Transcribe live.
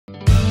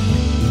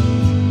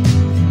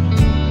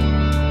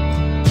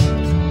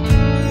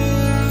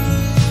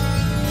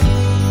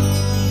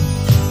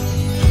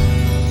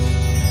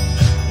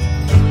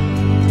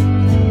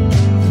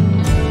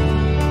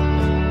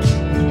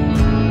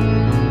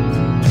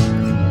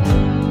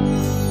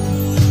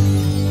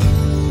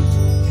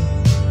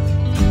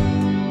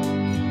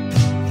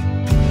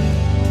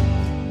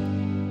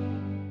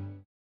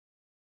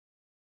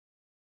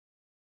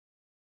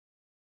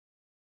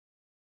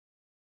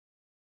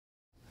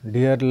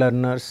Dear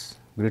learners,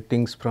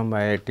 greetings from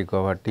IIT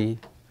Guwahati.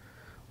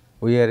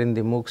 We are in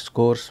the MOOCs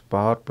course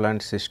Power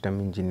Plant System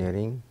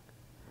Engineering,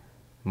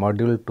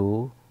 Module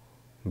 2,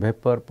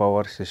 Vapor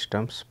Power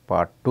Systems,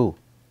 Part 2.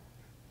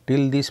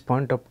 Till this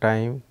point of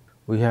time,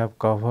 we have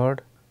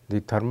covered the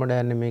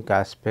thermodynamic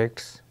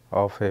aspects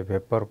of a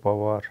vapor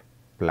power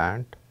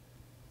plant,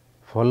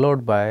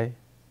 followed by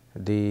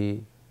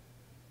the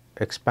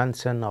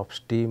expansion of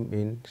steam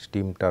in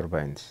steam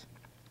turbines.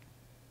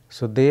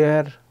 So,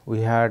 there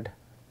we had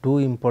two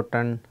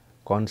important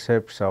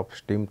concepts of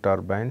steam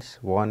turbines.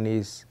 One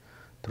is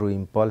through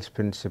impulse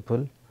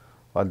principle,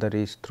 other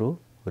is through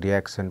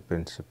reaction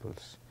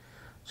principles.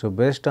 So,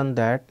 based on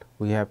that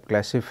we have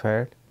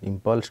classified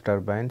impulse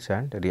turbines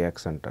and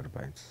reaction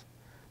turbines.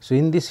 So,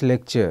 in this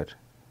lecture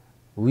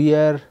we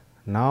are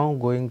now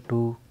going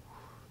to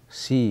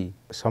see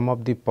some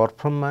of the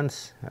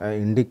performance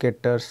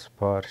indicators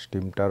for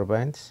steam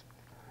turbines.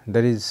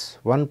 There is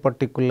one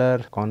particular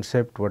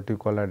concept what we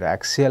call as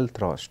axial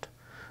thrust.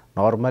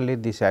 Normally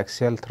this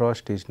axial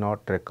thrust is not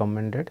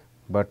recommended,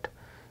 but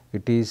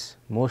it is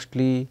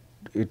mostly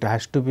it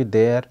has to be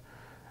there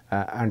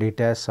and it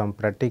has some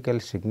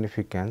practical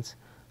significance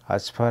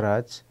as far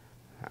as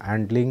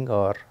handling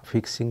or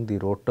fixing the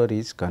rotor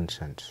is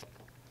concerned.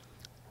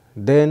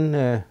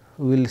 Then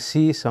we will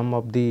see some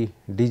of the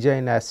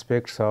design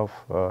aspects of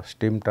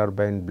steam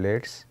turbine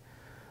blades.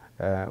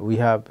 We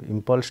have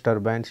impulse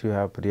turbines, we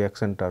have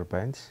reaction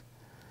turbines.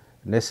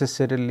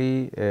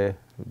 Necessarily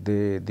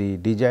the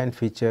design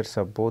features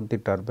of both the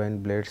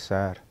turbine blades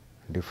are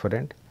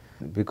different,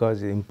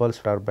 because impulse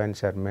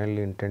turbines are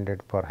mainly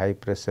intended for high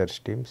pressure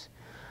steams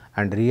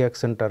and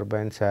reaction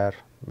turbines are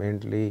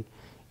mainly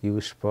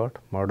used for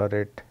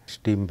moderate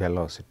steam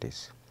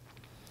velocities.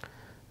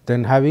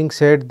 Then having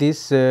said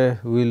this, we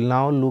will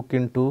now look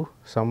into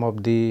some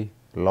of the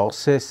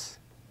losses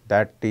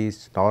that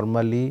is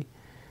normally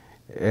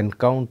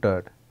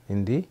encountered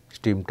in the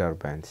steam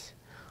turbines.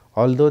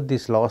 Although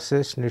these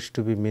losses needs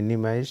to be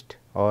minimized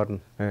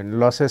or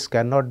losses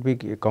cannot be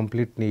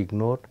completely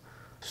ignored.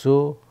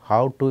 So,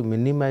 how to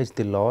minimize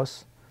the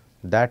loss,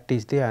 that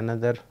is the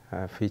another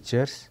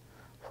features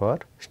for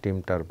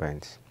steam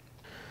turbines.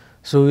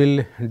 So, we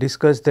will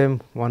discuss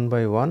them one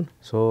by one.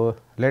 So,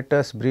 let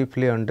us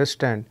briefly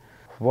understand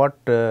what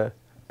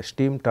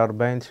steam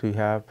turbines we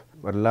have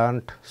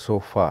learnt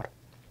so far.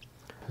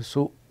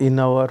 So, in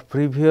our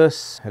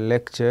previous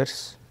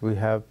lectures we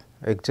have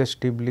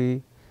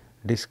exhaustively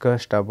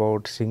discussed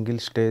about single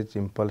stage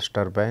impulse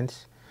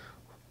turbines,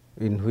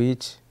 in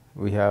which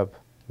we have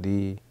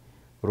the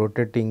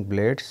rotating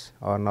blades,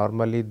 or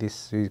normally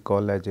this we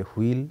call as a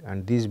wheel,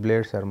 and these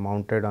blades are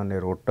mounted on a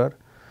rotor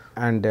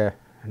and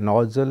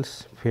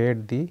nozzles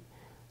feed the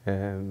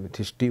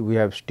steam. We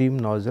have steam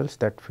nozzles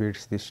that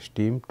feeds the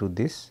steam to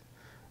this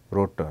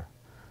rotor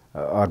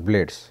or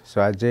blades. So,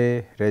 as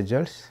a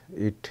result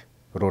it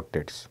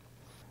rotates.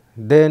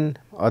 Then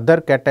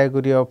other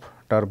category of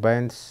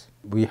turbines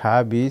we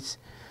have is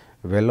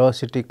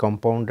velocity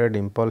compounded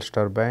impulse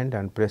turbine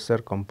and pressure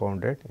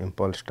compounded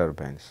impulse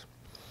turbines.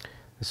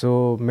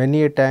 So,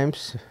 many a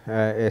times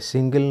a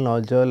single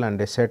nozzle and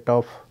a set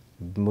of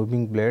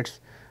moving blades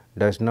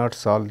does not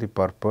solve the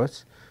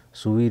purpose.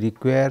 So, we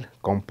require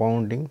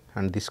compounding,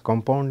 and this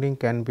compounding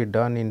can be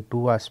done in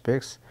two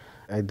aspects.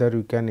 Either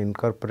you can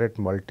incorporate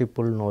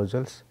multiple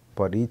nozzles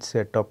for each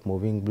set of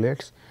moving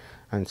blades,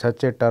 and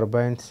such a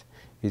turbines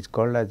is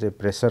called as a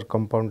pressure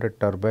compounded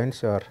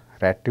turbines or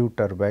rative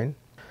turbine.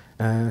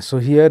 So,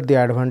 here the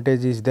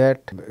advantage is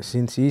that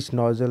since each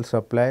nozzle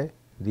supply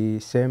the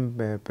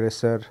same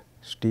pressure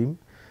steam,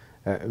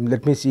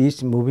 that means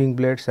each moving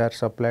blades are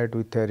supplied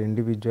with their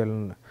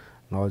individual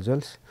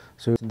nozzles.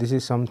 So, this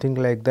is something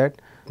like that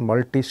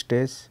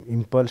multi-stage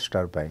impulse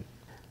turbine.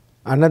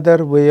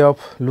 Another way of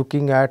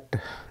looking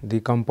at the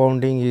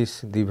compounding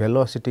is the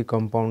velocity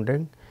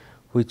compounding,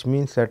 which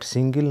means that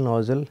single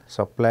nozzle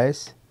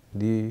supplies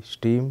the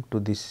steam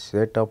to this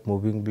set of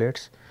moving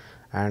blades,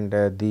 and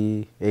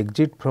the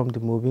exit from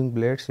the moving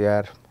blades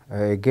are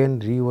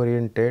again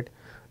reoriented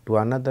to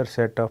another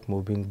set of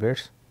moving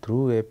blades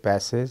through a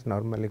passage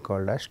normally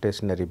called as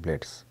stationary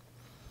blades,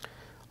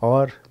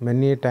 or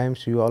many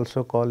times you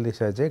also call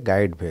this as a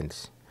guide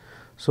vanes.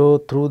 So,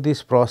 through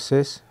this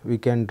process we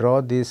can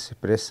draw this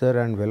pressure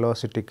and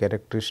velocity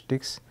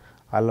characteristics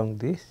along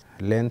the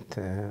length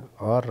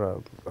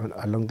or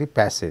along the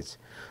passage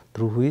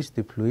through which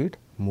the fluid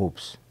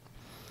moves.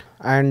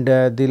 And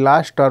the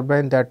last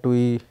turbine that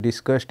we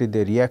discussed is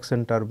the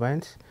reaction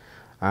turbines,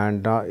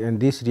 and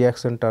this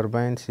reaction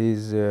turbines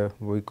is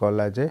we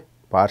call as a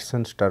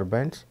Parsons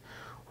turbines,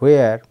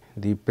 where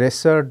the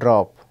pressure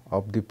drop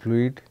of the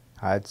fluid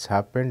has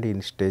happened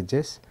in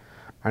stages,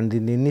 and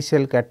in the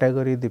initial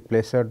category the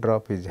pressure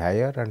drop is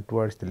higher, and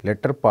towards the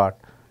later part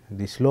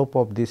the slope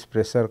of this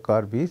pressure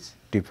curve is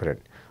different,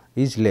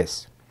 is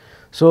less.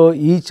 So,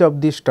 each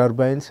of these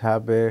turbines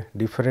have a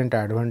different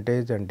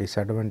advantage and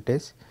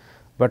disadvantage,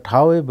 but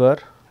however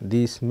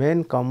these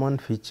main common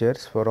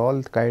features for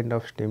all kind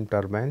of steam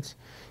turbines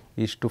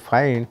is to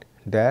find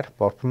their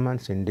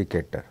performance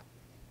indicator.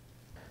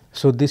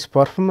 So, this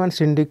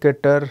performance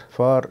indicator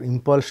for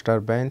impulse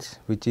turbines,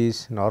 which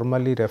is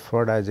normally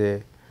referred as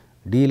a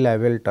D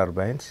level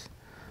turbines,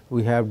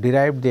 we have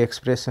derived the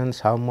expressions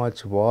how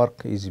much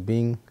work is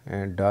being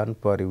done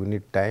per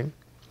unit time.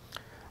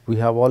 We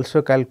have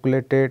also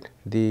calculated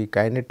the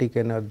kinetic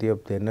energy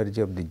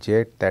of the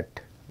jet that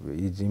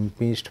is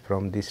impinged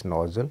from this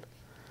nozzle.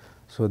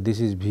 So, this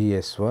is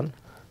Vs1,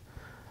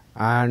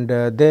 and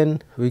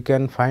then we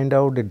can find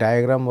out the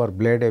diagram or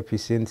blade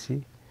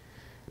efficiency.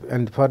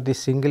 And for the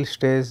single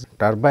stage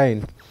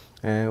turbine,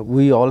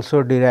 we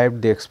also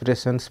derived the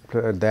expressions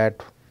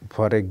that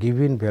for a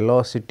given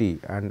velocity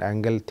and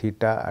angle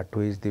theta at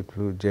which the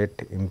fluid jet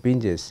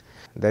impinges,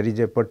 there is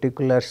a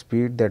particular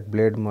speed that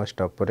blade must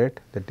operate,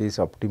 that is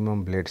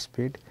optimum blade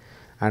speed.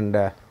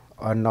 And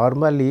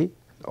normally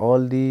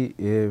all the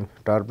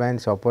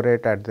turbines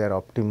operate at their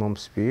optimum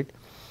speed,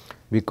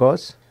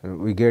 because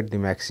we get the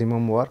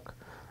maximum work,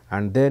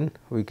 and then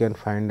we can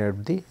find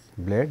out the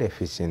blade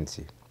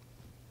efficiency.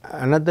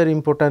 Another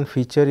important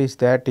feature is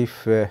that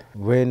if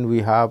when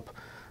we have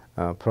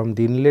from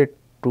the inlet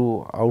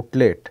to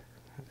outlet,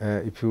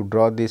 if you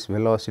draw these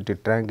velocity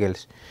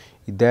triangles,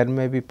 there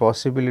may be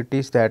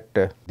possibilities that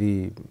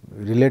the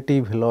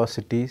relative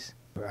velocities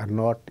are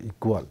not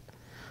equal.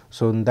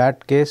 So, in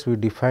that case we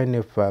define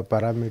a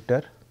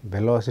parameter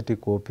velocity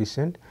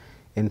coefficient.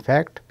 In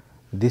fact,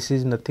 this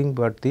is nothing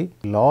but the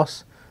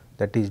loss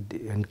that is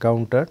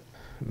encountered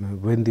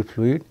when the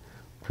fluid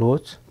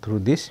flows through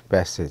this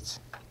passage.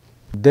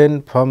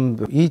 Then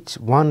from each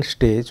one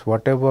stage,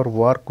 whatever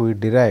work we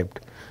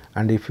derived,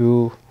 and if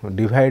you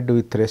divide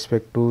with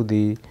respect to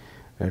the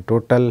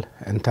total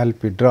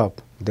enthalpy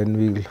drop, then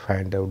we will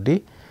find out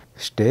the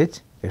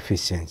stage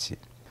efficiency.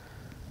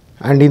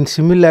 And in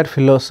similar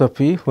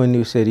philosophy, when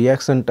you say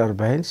reaction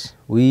turbines,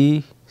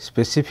 we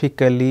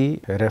specifically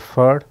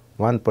referred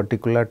one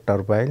particular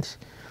turbines,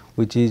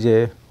 which is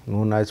a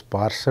known as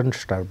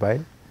Parsons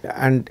turbine,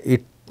 and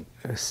it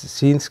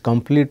since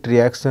complete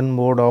reaction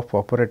mode of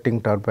operating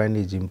turbine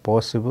is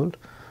impossible.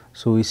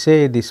 So, we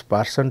say this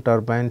Parsons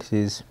turbines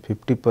is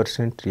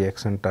 50%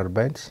 reaction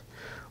turbines,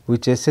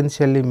 which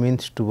essentially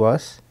means to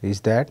us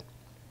is that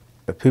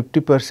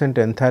 50%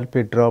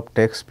 enthalpy drop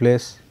takes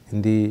place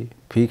in the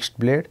fixed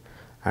blade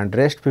and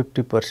rest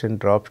 50%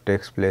 drop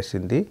takes place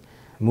in the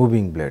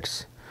moving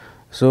blades.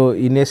 So,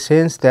 in a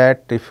sense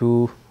that if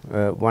you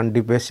one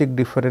the basic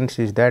difference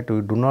is that we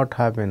do not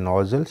have a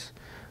nozzles,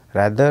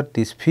 rather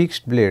these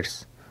fixed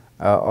blades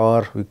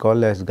or we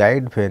call as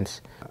guide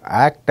vanes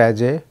act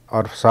as a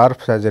or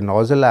serves as a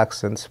nozzle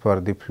actions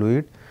for the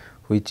fluid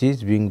which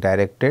is being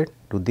directed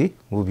to the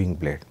moving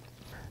blade.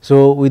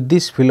 So, with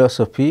this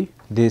philosophy,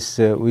 this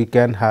we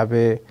can have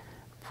a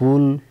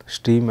full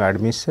stream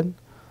admission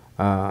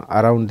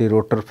around the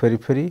rotor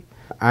periphery,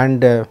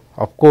 and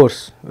of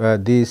course,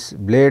 these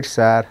blades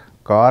are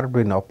curved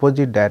in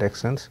opposite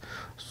directions,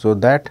 so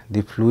that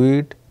the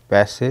fluid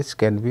passage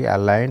can be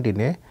aligned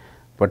in a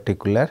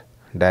particular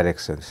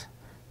directions.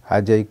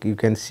 As you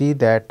can see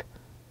that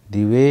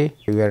the way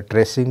we are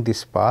tracing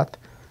this path,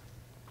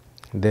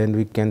 then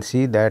we can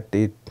see that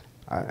it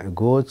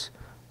goes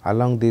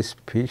along this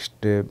fixed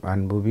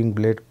and moving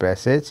blade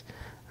passage,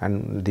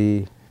 and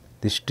the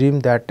stream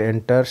that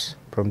enters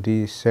from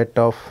the set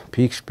of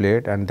fixed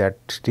blade and that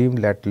stream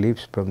that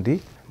leaves from the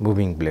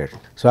moving blade.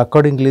 So,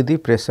 accordingly the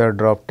pressure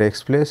drop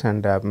takes place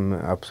and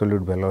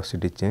absolute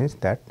velocity change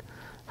that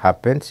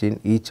happens in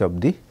each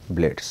of the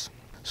blades.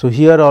 So,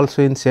 here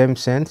also in same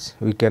sense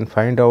we can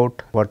find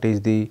out what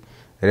is the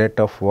rate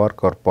of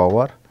work or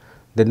power,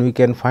 then we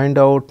can find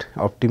out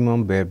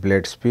optimum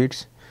blade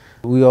speeds.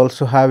 We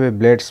also have a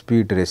blade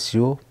speed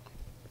ratio,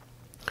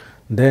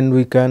 then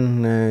we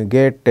can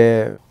get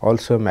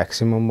also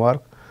maximum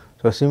work.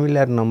 So,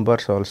 similar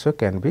numbers also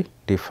can be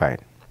defined.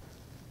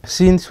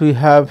 Since we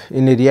have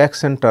in a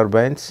reaction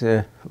turbines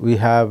we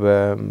have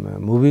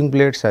moving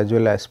blades as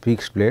well as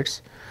fixed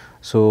blades.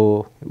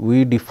 So,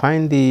 we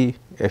define the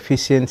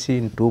efficiency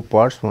in two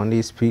parts, one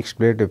is fixed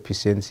blade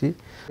efficiency,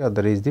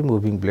 other is the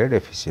moving blade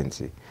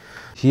efficiency.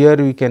 Here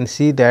we can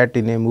see that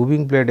in a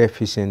moving blade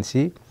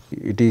efficiency,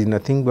 it is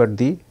nothing but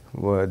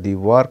the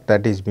work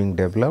that is being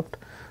developed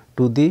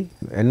to the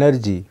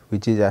energy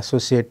which is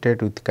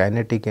associated with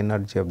kinetic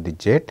energy of the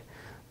jet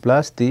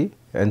plus the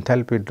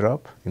enthalpy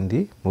drop in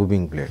the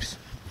moving blades.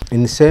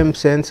 In same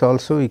sense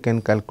also we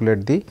can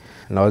calculate the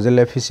nozzle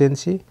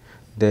efficiency,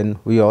 then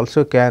we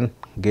also can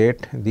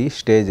get the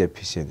stage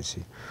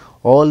efficiency.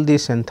 All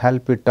these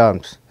enthalpy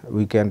terms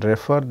we can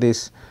refer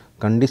this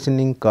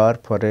conditioning curve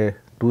for a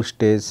two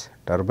stage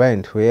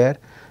turbine, where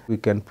we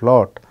can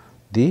plot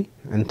the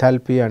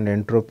enthalpy and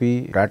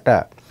entropy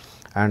data,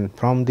 and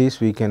from this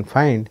we can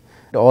find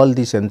all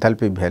these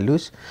enthalpy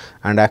values,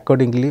 and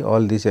accordingly all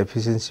these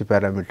efficiency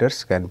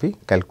parameters can be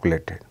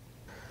calculated.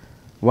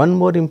 One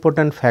more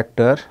important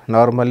factor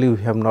normally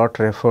we have not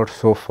referred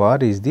so far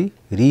is the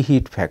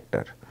reheat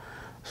factor.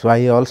 So,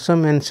 I also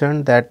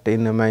mentioned that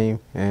in my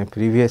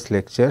previous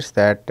lectures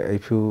that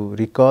if you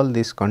recall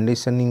this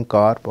conditioning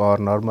curve or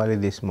normally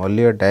this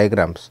Mollier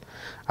diagrams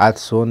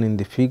as shown in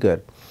the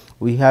figure,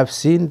 we have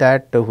seen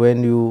that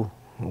when you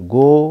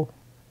go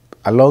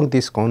along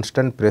these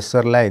constant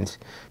pressure lines,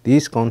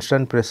 these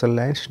constant pressure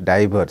lines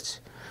diverge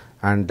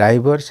and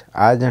diverge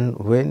as and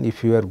when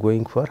if you are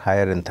going for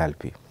higher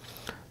enthalpy.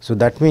 So,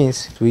 that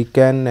means we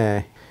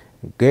can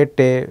get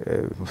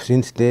a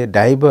since they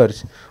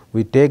diverge,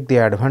 we take the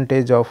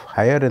advantage of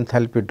higher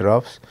enthalpy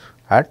drops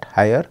at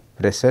higher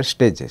pressure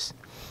stages.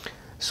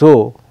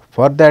 So,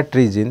 for that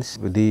reasons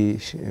the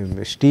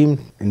steam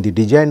in the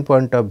design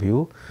point of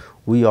view,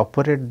 we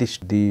operate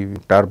the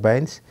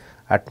turbines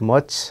at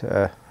much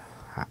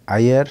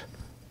higher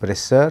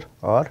pressure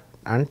or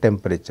and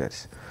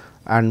temperatures,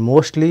 and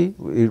mostly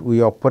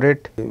we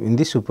operate in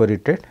the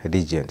superheated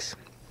regions.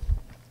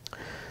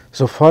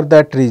 So, for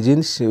that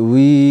reasons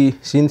we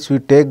since we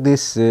take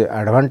this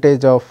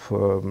advantage of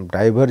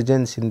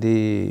divergence in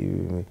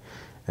the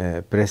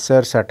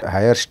pressures at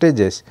higher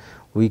stages,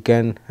 we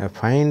can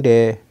find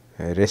a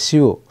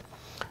ratio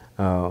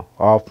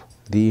of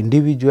the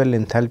individual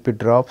enthalpy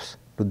drops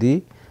to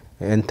the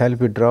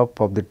enthalpy drop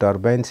of the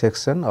turbine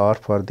section or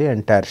for the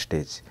entire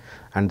stage,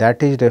 and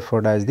that is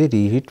referred as the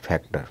reheat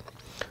factor.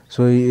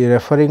 So,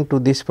 referring to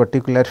this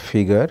particular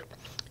figure,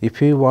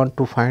 if you want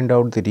to find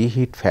out the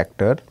reheat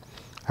factor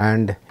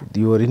and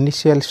your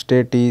initial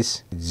state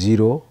is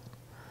 0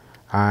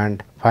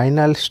 and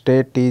final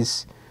state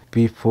is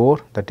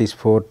P4, that is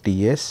 4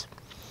 Ts,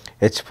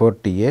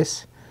 H4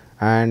 Ts,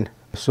 and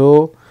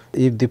so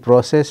if the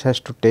process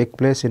has to take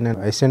place in an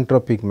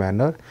isentropic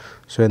manner,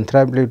 so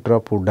enthalpy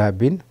drop would have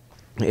been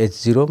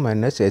H0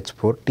 minus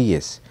H4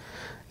 Ts.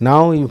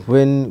 Now,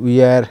 when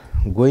we are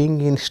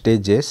going in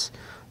stages,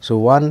 so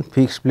one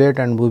fixed plate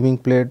and moving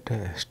plate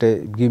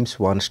gives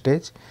one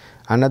stage,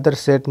 another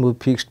set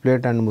fixed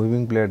plate and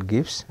moving plate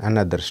gives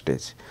another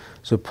stage.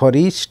 So, for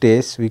each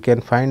stage we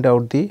can find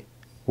out the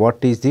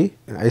what is the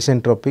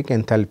isentropic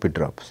enthalpy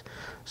drops.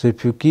 So,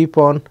 if you keep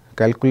on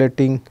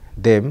calculating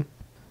them,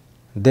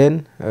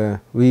 then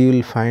we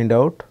will find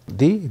out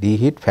the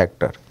reheat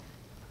factor.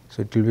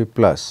 So, it will be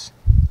plus,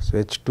 so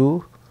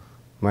H2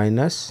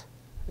 minus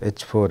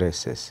H4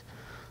 SS.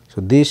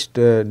 So, this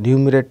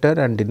numerator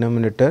and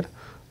denominator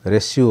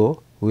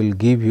ratio will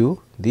give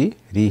you the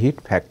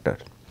reheat factor.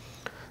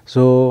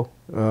 So,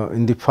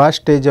 in the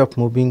first stage of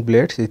moving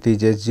blades it is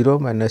H0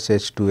 minus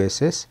H2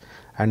 SS,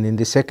 and in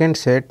the second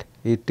set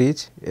it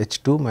is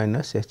H2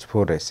 minus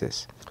H4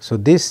 SS. So,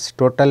 this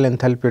total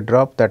enthalpy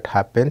drop that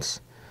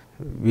happens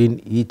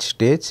in each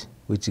stage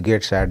which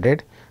gets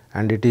added,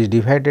 and it is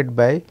divided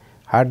by,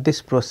 had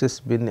this process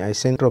been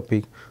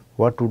isentropic,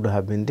 what would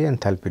have been the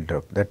enthalpy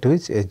drop, that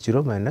is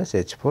H0 minus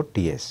H4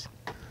 Ts.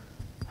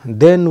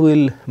 Then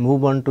we will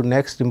move on to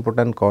next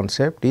important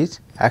concept is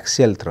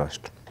axial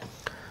thrust.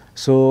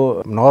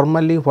 So,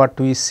 normally what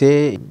we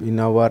say in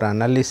our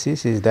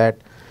analysis is that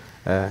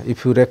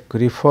if you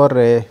refer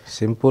a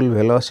simple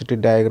velocity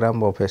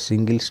diagram of a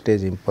single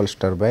stage impulse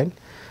turbine,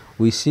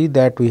 we see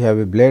that we have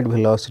a blade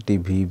velocity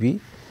Vb,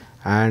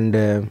 and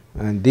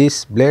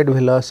this blade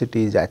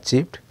velocity is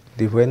achieved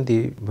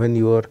when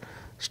your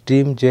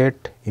steam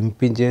jet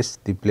impinges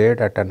the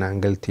blade at an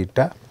angle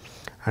theta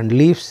and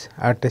leaves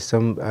at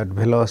some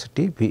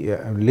velocity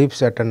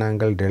leaves at an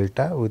angle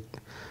delta with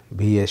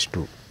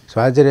Vs2. So,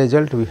 as a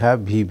result we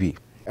have Vb,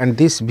 and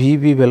this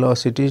Vb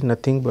velocity is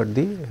nothing but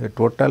the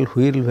total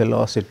wheel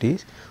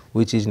velocities,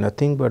 which is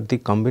nothing but the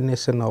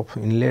combination of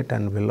inlet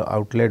and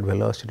outlet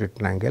velocity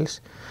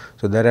triangles.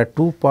 So, there are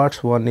two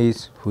parts, one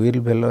is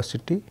wheel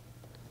velocity,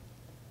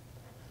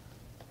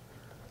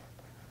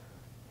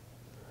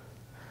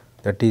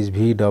 that is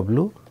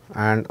Vw,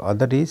 and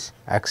other is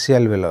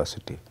axial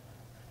velocity,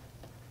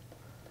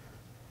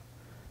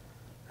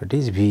 that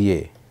is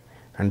Va,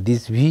 and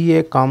this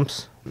Va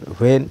comes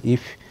when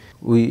if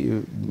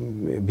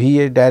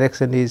Va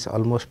direction is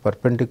almost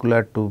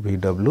perpendicular to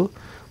Vw,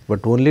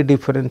 but only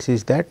difference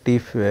is that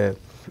if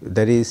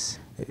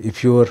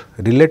if your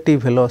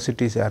relative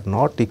velocities are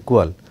not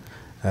equal,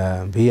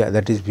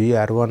 that is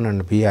Vr1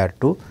 and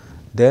Vr2,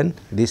 then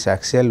this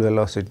axial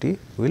velocity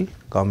will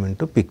come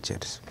into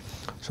pictures.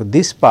 So,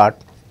 this part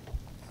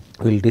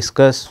we will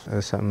discuss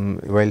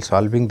while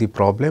solving the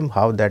problem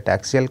how that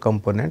axial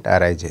component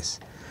arises.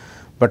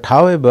 But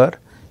however,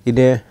 in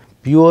a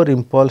pure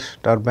impulse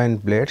turbine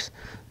blades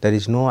there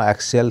is no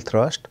axial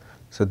thrust.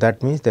 So,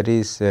 that means there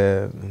is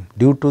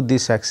due to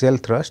this axial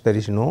thrust there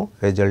is no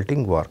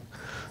resulting work.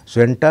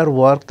 So, entire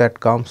work that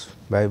comes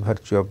by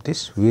virtue of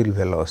this wheel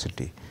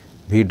velocity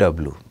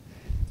Vw.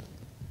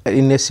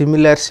 In a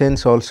similar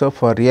sense also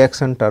for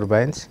reaction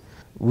turbines,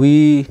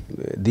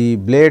 the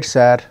blades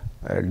are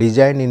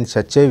designed in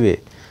such a way,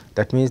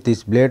 that means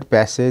this blade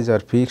passage or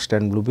fixed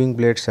and moving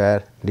blades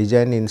are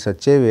designed in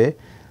such a way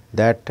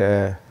that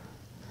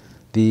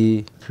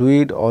the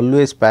fluid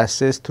always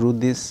passes through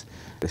this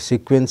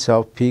sequence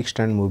of fixed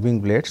and moving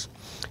blades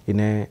in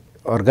a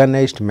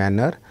organized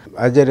manner.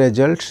 As a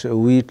result,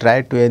 we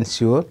try to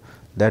ensure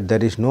that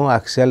there is no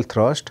axial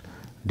thrust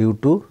due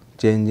to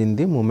change in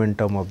the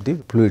momentum of the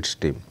fluid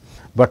stream.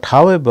 But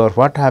however,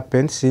 what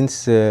happens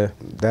since the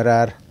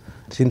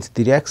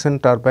reaction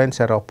turbines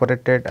are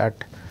operated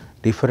at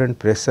different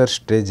pressure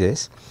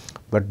stages,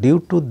 but due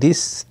to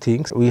these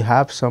things we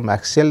have some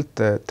axial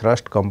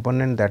thrust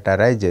component that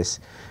arises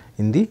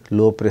in the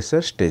low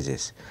pressure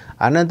stages.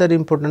 Another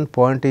important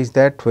point is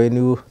that when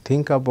you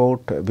think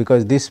about,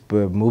 because these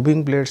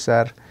moving blades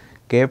are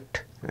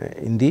kept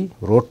in the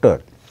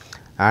rotor,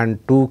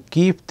 and to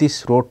keep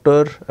this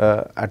rotor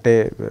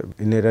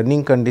in a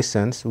running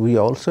conditions, we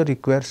also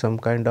require some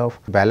kind of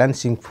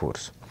balancing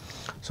force.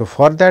 So,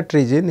 for that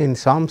reason, in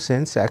some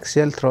sense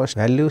axial thrust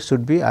value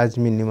should be as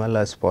minimal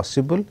as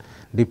possible,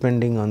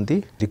 depending on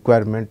the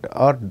requirement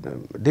or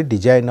the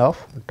design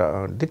of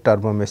the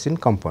turbo machine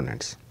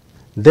components.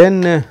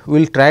 Then we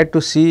will try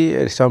to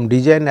see some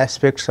design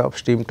aspects of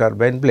steam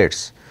turbine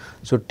blades.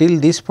 So, till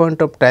this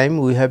point of time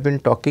we have been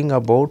talking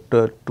about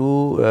the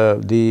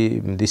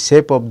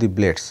shape of the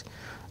blades,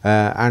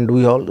 and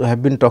we all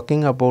have been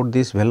talking about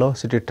these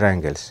velocity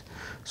triangles.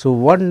 So,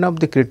 one of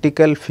the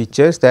critical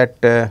features that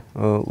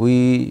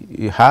we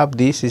have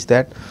this is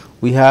that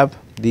we have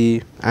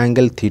the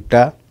angle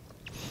theta,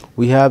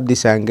 we have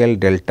this angle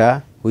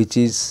delta, which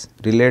is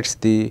relates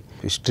the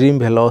stream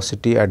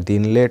velocity at the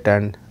inlet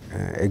and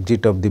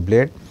exit of the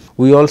blade.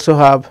 We also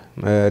have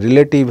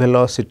relative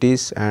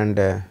velocities and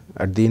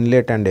at the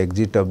inlet and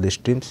exit of the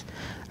streams,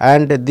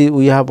 and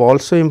we have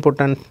also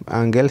important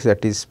angles,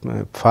 that is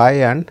phi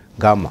and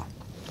gamma,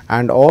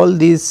 and all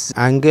these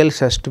angles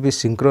has to be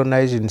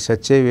synchronized in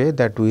such a way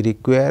that we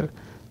require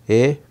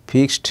a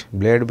fixed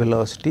blade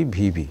velocity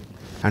Vb,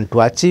 and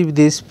to achieve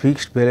this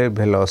fixed blade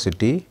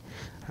velocity,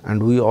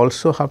 and we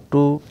also have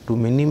to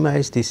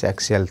minimize this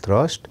axial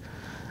thrust,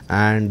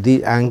 and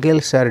the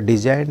angles are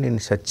designed in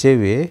such a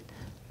way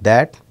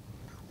that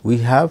we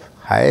have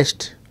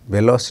highest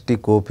velocity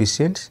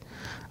coefficients.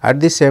 At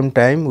the same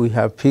time we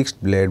have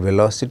fixed blade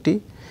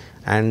velocity,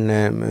 and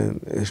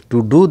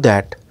to do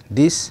that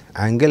these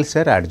angles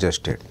are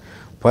adjusted.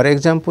 For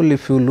example,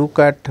 if you look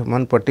at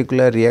one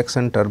particular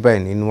reaction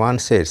turbine in one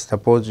set,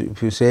 suppose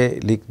if you say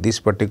like this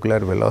particular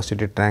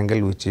velocity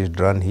triangle which is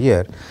drawn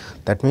here,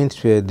 that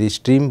means the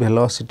stream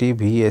velocity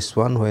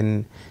Vs1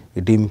 when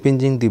it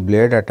impinging the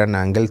blade at an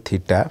angle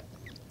theta.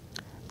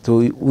 So,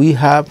 we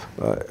have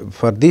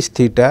for this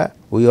theta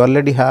we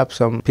already have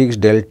some fixed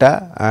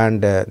delta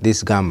and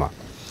this gamma,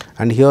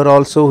 and here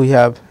also we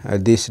have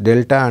this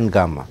delta and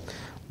gamma.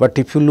 But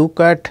if you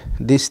look at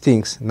these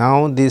things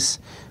now, this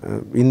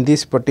in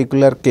this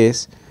particular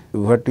case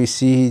what we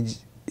see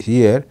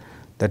here,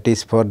 that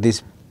is for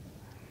this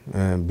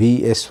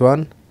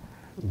Vs1,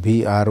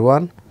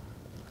 Vr1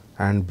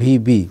 and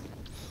Vb,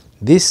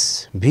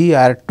 this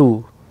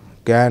Vr2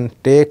 can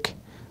take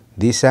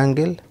this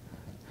angle,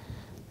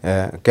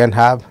 can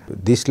have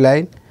this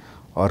line,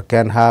 or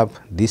can have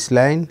this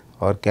line,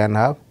 or can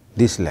have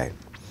this line.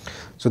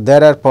 So,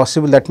 there are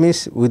possible, that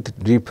means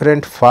with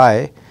different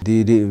phi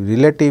the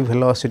relative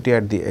velocity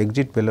at the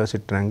exit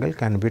velocity triangle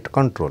can be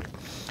controlled.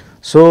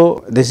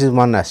 So, this is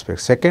one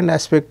aspect. Second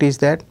aspect is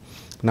that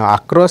now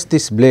across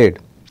this blade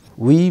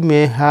we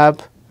may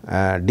have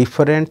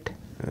different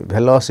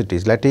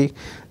velocities,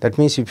 that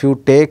means if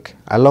you take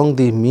along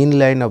the mean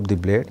line of the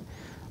blade,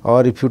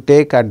 or if you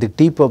take at the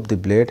tip of the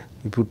blade,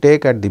 if you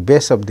take at the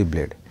base of the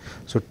blade.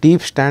 So,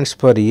 tip stands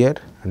for here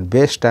and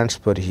base stands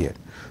for here.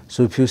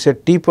 So, if you say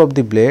tip of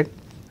the blade,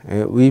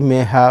 we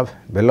may have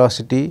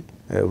velocity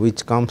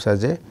which comes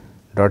as a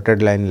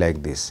dotted line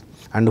like this,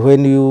 and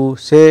when you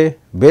say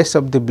base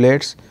of the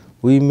blades,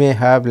 we may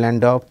have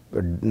land of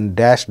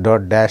dash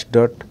dot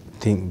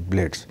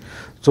blades.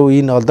 So,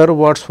 in other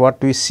words,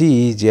 what we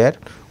see is here,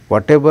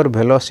 whatever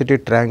velocity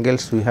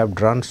triangles we have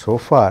drawn so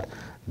far,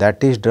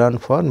 that is drawn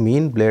for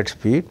mean blade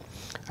speed,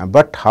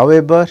 but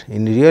however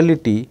in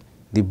reality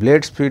the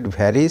blade speed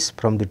varies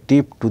from the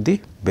tip to the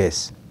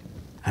base,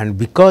 and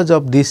because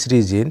of these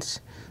reasons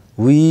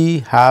we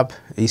have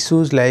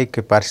issues like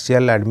a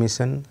partial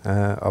admission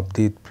of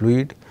the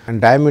fluid, and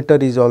diameter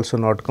is also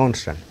not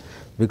constant,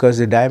 because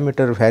the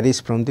diameter varies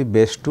from the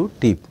base to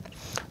tip.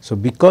 So,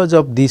 because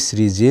of this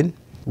reason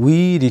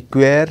we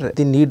require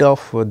the need of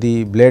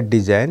the blade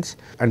designs,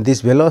 and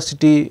this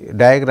velocity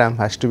diagram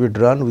has to be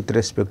drawn with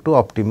respect to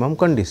optimum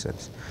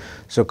conditions.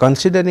 So,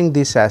 considering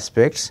these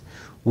aspects,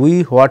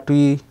 what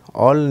we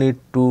all need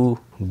to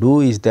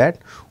do is that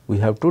we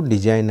have to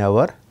design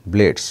our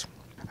blades,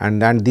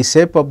 and then the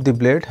shape of the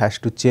blade has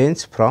to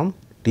change from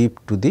tip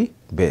to the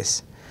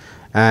base.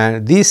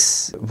 And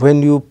this,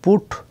 when you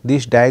put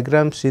these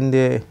diagrams in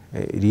the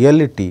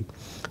reality,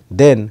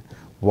 then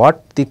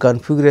what the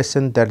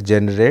configuration that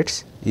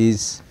generates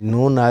is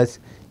known as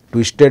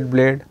twisted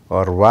blade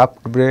or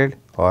warped blade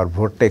or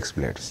vortex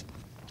blades,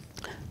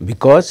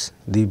 because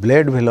the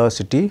blade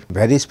velocity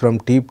varies from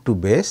tip to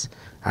base,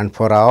 and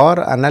for our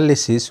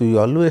analysis we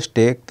always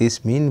take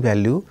this mean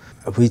value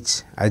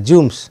which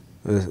assumes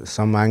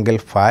some angle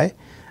phi,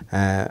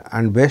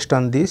 and based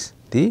on this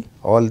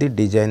all the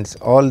designs,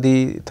 all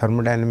the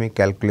thermodynamic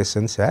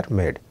calculations are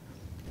made.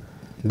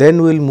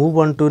 Then we will move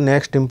on to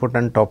next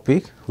important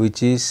topic,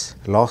 which is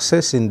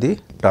losses in the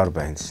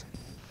turbines.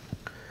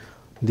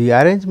 The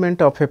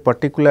arrangement of a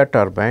particular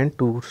turbine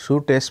to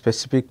suit a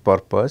specific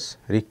purpose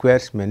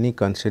requires many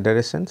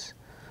considerations,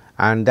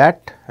 and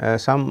that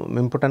some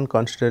important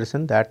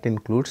consideration that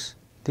includes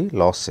the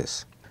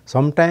losses.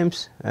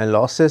 Sometimes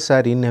losses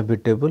are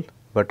inevitable,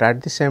 but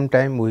at the same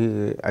time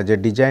we as a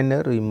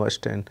designer we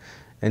must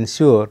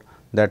ensure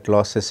that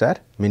losses are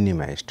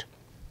minimized.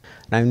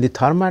 Now, in the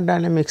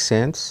thermodynamic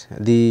sense,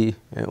 the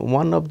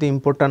one of the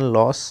important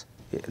loss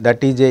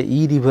that is a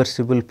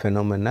irreversible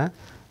phenomena,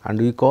 and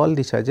we call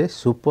this as a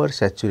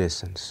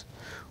supersaturations.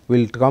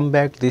 We will come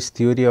back this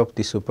theory of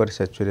the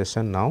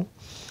supersaturation now.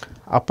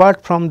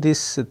 Apart from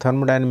this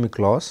thermodynamic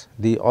loss,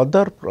 the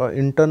other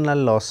internal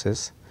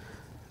losses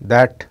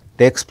that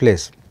takes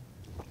place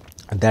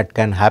that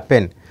can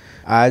happen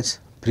as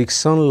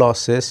friction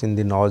losses in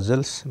the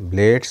nozzles,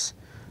 blades,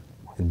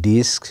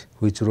 discs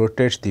which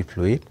rotates the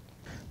fluid.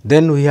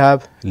 Then we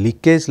have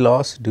leakage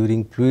loss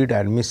during fluid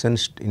admission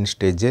in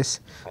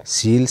stages,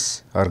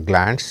 seals or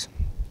glands.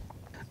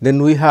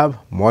 Then we have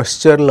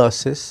moisture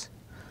losses.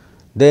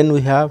 Then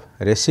we have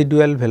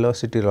residual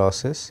velocity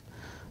losses,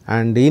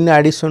 and in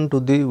addition to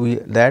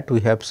that we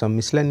have some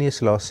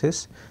miscellaneous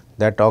losses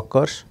that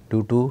occurs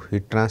due to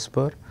heat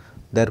transfer.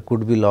 There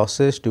could be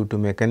losses due to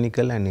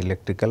mechanical and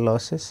electrical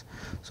losses.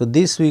 So,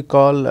 this we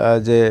call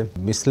as a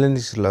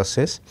miscellaneous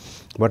losses,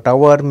 but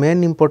our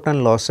main important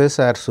losses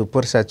are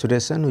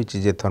supersaturation, which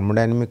is a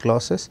thermodynamic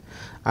losses,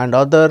 and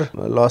other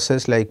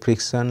losses like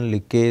friction,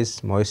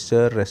 leakage,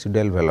 moisture,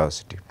 residual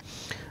velocity.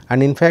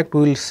 And in fact,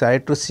 we will try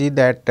to see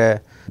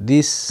that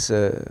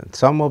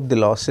some of the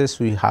losses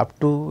we have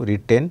to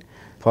retain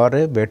for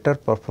a better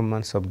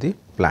performance of the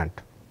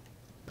plant.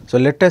 So,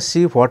 let us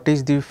see what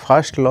is the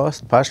first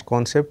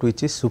concept,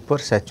 which is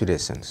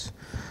supersaturations.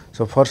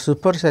 So, for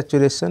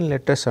supersaturation,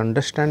 let us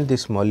understand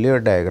this Mollier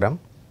diagram.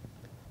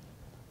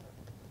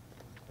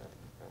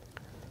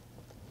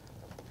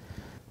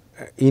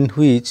 In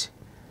which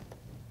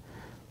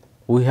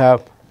we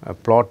have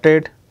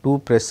plotted two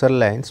pressure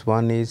lines,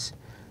 one is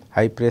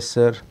high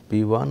pressure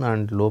P1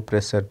 and low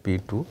pressure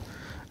P2,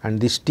 and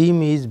the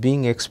steam is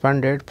being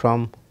expanded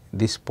from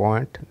this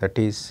point, that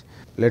is,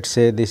 let us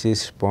say this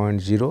is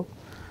point 0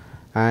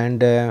 and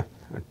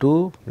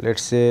to let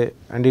us say,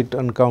 and it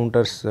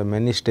encounters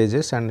many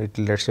stages, and it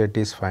let us say it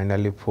is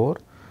finally 4,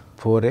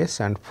 4s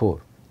and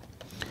 4.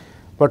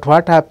 But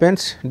what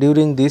happens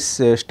during these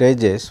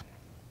stages?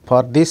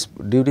 For this,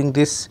 during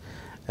this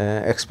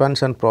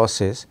expansion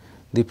process,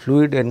 the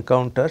fluid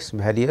encounters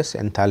various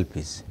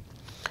enthalpies,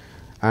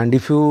 and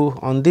if you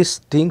on these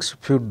things,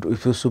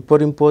 if you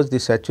superimpose the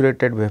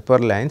saturated vapor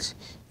lines,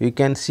 you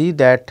can see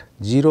that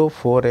 0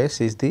 4s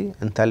is the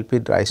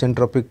enthalpy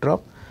isentropic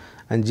drop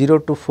and 0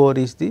 to 4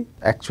 is the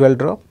actual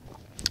drop,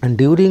 and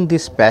during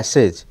this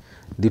passage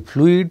the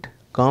fluid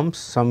comes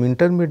some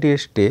intermediate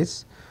stage.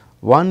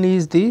 One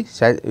is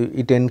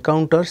it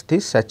encounters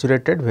this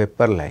saturated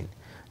vapor line,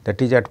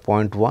 that is at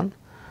point 1,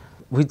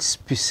 which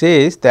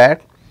says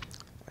that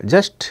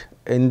just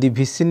in the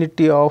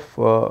vicinity of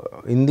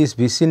in this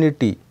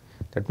vicinity,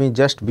 that means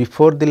just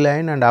before the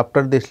line and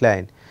after this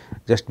line,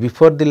 just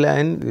before the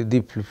line the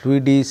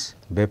fluid is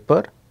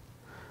vapor,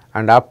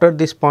 and after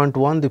this point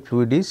 1 the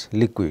fluid is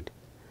liquid.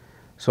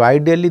 So,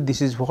 ideally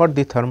this is what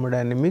the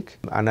thermodynamic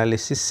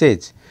analysis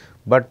says,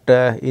 but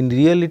in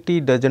reality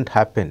it does not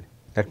happen.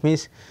 That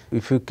means,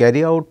 if you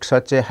carry out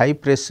such a high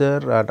pressure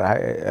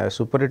or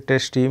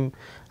superheated steam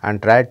and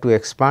try to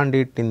expand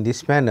it in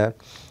this manner,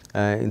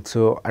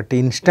 so at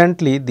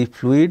instantly the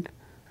fluid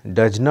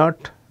does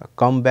not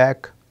come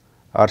back,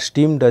 or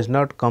steam does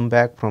not come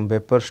back from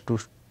vapor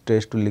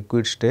stage to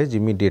liquid stage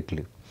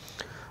immediately.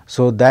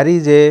 So, there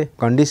is a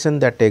condition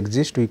that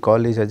exists, we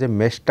call it as a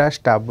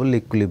metastable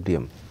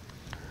equilibrium.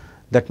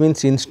 That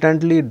means,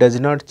 instantly it does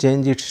not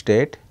change its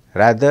state,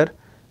 rather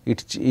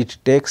it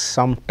takes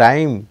some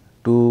time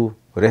to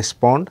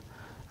respond,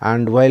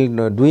 and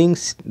while doing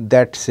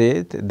that,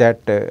 say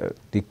that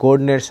the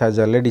coordinates has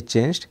already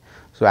changed.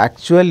 So,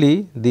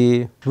 actually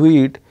the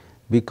fluid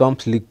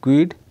becomes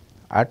liquid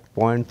at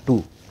point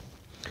 2.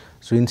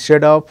 So,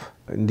 instead of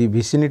in the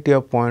vicinity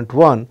of point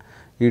 1,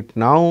 it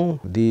now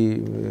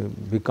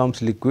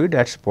becomes liquid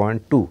at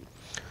point 2.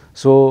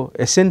 So,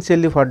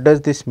 essentially what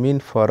does this mean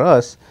for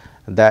us?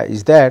 That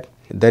is that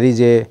there is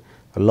a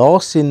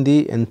loss in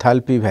the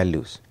enthalpy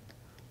values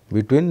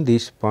between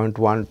this point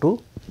 1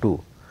 to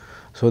 2.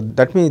 So,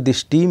 that means the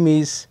steam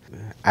is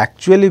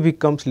actually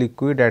becomes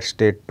liquid at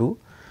state 2,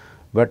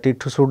 but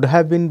it should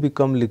have been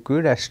become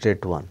liquid at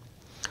state 1,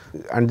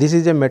 and this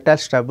is a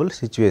metastable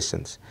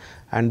situations,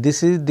 and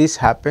this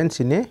happens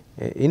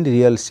in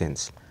real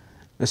sense.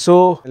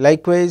 So,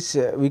 likewise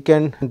we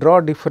can draw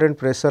different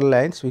pressure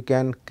lines, we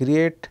can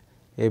create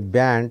a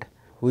band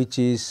which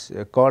is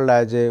called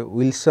as a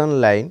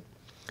Wilson line.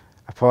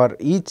 For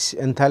each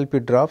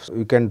enthalpy drops,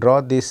 we can draw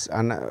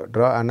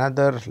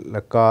another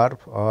curve,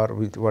 or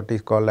with what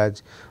is called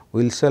as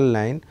Wilson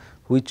line,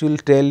 which will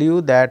tell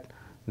you that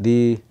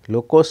the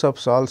locus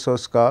of all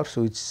source curves,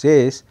 which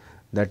says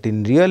that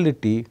in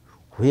reality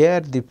where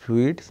the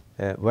fluid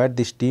where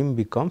the steam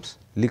becomes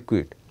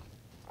liquid.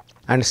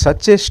 and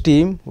such a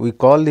steam we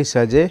call this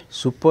as a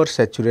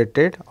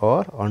supersaturated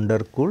or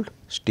undercooled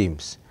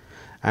steams,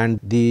 and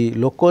the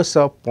locus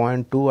of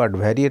point 2 at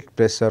varied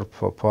pressure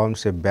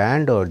forms a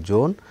band or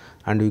zone,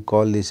 and we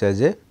call this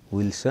as a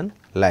Wilson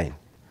line.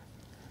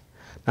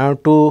 Now,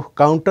 to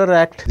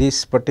counteract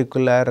this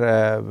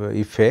particular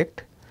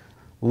effect,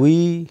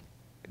 we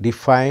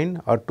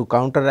define, or to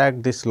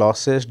counteract this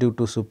losses due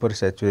to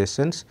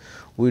supersaturations,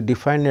 we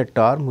define a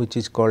term which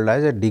is called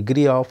as a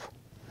degree of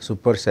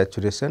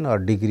supersaturation or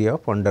degree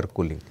of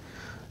undercooling.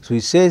 So,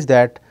 it says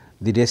that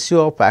the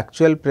ratio of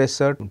actual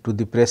pressure to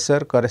the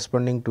pressure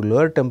corresponding to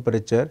lower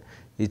temperature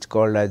is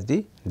called as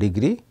the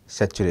degree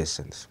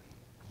saturations.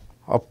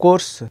 Of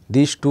course,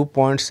 these 2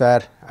 points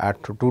are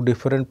at 2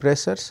 different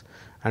pressures,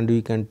 and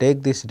we can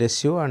take this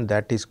ratio, and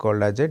that is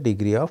called as a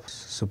degree of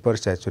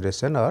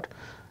supersaturation or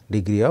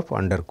degree of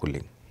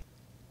undercooling.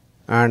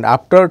 And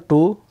after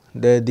 2,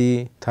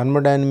 the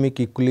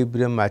thermodynamic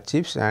equilibrium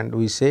achieves, and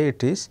we say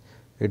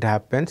it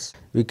happens,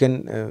 we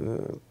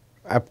can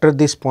after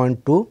this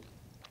point 2,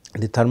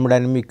 the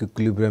thermodynamic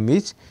equilibrium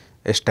is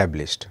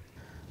established,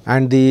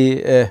 and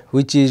the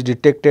which is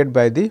detected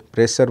by the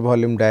pressure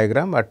volume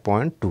diagram at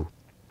point 2.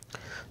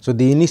 So,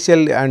 the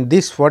initial, and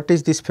this, what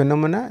is this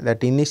phenomena,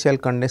 that initial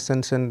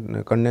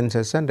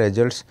condensation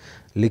results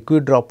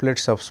liquid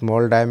droplets of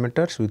small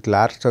diameters with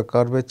large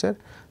curvature,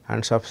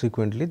 and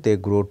subsequently they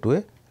grow to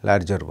a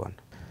larger one.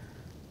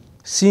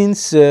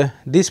 Since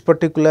this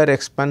particular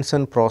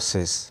expansion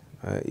process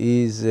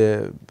is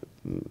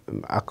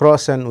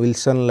across an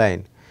Wilson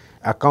line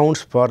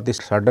accounts for the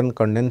sudden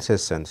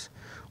condensations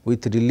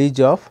with release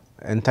of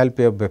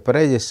enthalpy of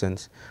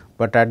vaporizations,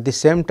 but at the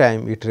same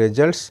time it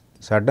results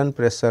sudden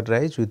pressure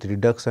rise with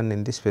reduction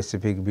in the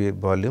specific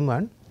volume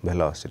and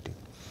velocity.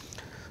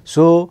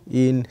 So,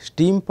 in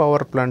steam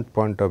power plant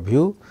point of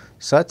view,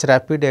 such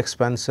rapid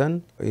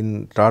expansion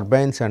in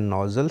turbines and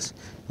nozzles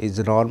is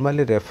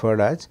normally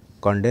referred as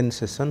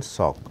condensation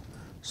shock.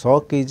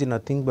 Shock is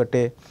nothing but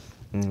a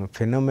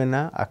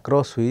phenomena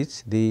across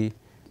which the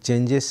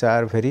changes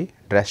are very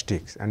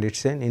drastic, and it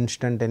is an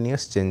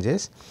instantaneous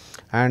changes,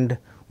 and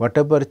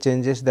whatever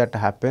changes that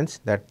happens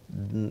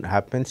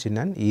in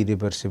an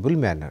irreversible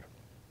manner.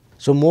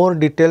 So, more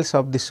details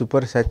of the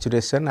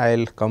supersaturation I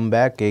will come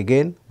back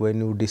again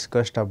when we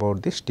discussed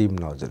about the steam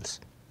nozzles.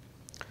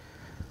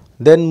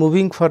 Then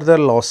moving further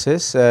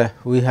losses,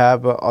 we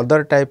have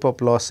other type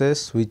of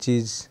losses which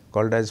is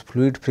called as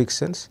fluid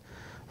frictions.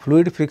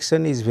 Fluid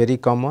friction is very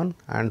common,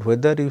 and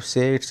whether you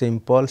say it is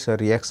impulse or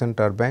reaction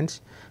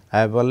turbines, I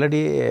have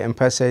already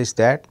emphasized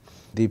that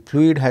the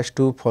fluid has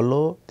to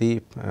follow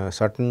the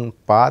certain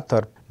path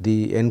or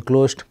the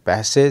enclosed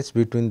passage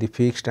between the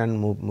fixed and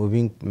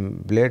moving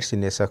blades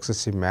in a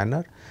successive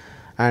manner,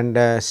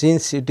 and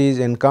since it is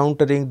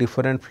encountering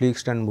different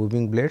fixed and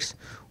moving blades,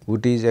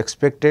 it is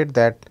expected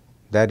that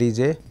there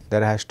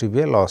has to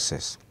be a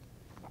losses.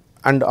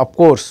 And of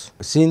course,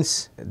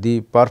 since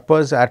the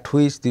purpose at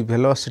which the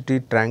velocity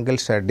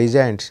triangles are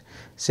designed,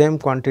 same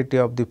quantity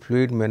of the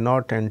fluid may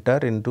not enter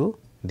into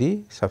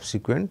the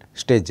subsequent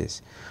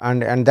stages,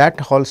 and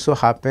that also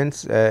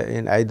happens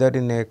in either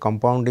in a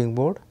compounding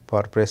mode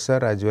for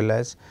pressure as well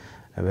as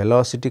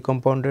velocity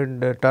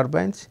compounded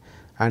turbines,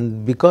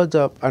 and because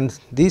of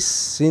this,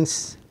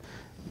 since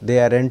they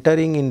are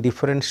entering in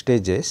different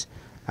stages,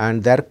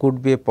 and there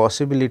could be a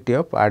possibility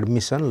of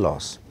admission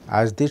loss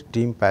as the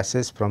steam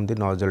passes from the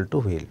nozzle to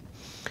wheel.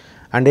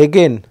 And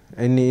again,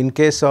 in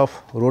case of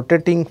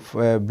rotating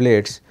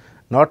blades,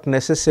 not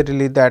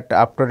necessarily that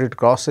after it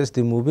crosses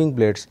the moving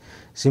blades,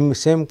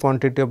 same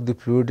quantity of the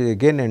fluid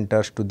again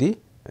enters to the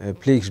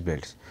fixed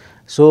blades.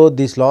 So,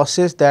 these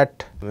losses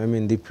that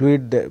the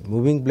fluid, the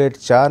moving blade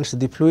charge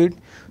the fluid.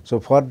 So,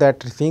 for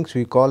that things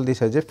we call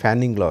this as a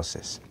fanning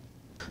losses.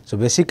 So,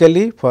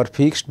 basically for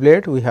fixed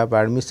blade we have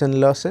admission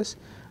losses,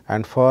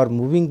 and for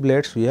moving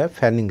blades we have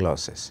fanning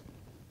losses.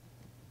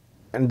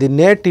 And the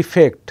net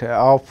effect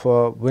of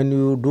when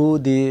you do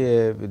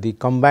the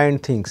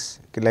combined things,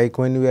 like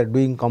when we are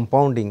doing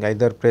compounding,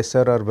 either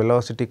pressure or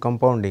velocity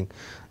compounding,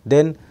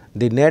 then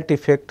the net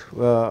effect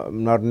or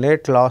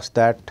net loss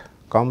that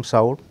comes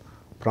out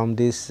from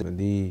this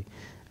the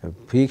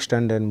fixed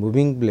and then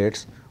moving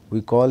blades,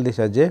 we call this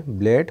as a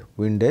blade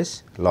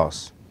windage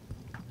loss.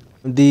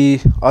 The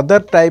other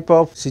type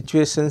of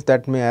situations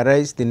that may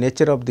arise, the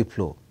nature of the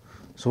flow.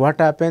 So,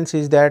 what happens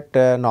is that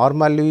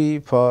normally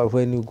for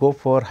when you go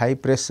for high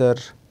pressure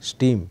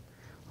steam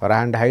or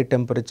and high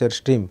temperature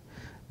steam,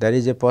 there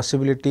is a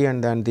possibility,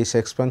 and then this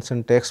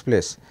expansion takes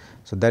place.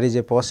 So, there is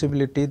a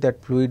possibility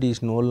that fluid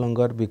is no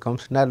longer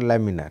becomes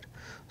laminar.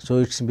 So,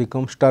 it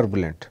becomes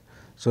turbulent.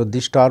 So,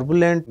 this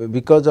turbulent,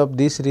 because of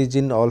this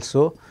reason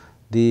also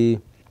the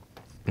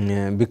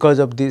because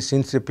of this,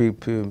 since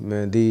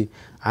the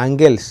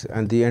angles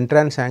and the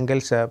entrance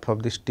angles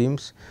of the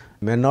steams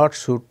may not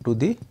suit to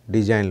the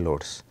design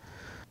loads.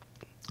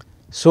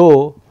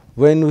 So,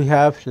 when we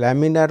have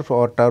laminar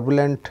or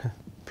turbulent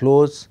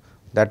flows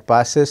that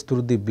passes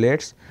through the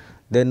blades,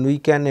 then we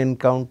can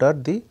encounter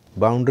the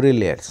boundary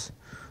layers.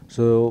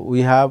 So,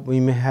 we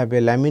may have a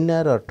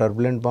laminar or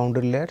turbulent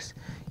boundary layers.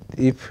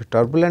 if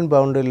turbulent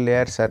boundary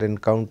layers are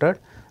encountered,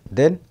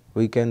 then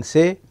we can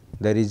say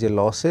there is a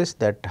losses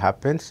that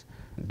happens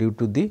due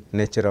to the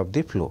nature of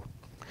the flow.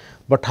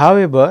 But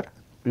however,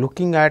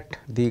 looking at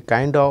the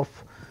kind of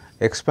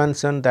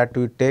expansion that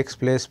will takes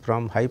place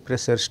from high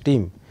pressure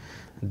steam,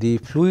 the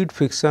fluid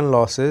friction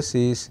losses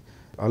is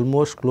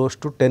almost close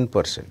to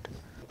 10%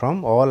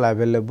 from all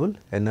available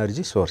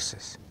energy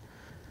sources.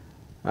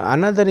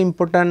 Another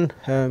important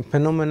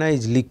phenomena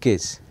is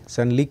leakage.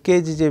 So,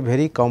 leakage is a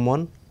very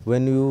common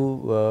when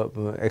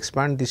you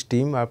expand the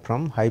steam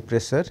from high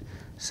pressure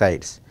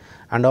sides,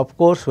 and of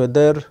course,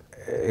 whether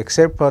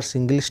except for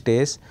single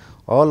stage,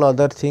 all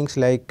other things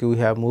like we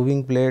have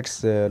moving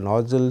plates,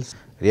 nozzles,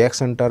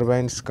 reaction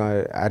turbines,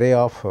 array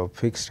of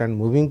fixed and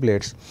moving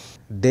plates,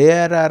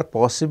 there are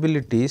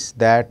possibilities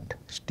that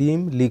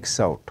steam leaks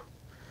out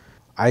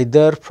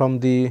either from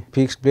the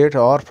fixed plate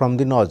or from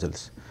the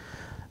nozzles.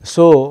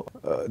 So,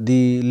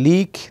 the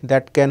leak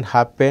that can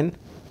happen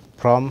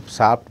from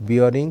shaft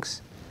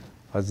bearings,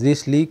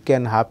 this leak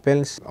can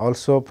happen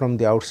also from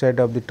the outside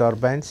of the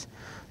turbines.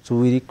 So,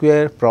 we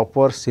require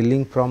proper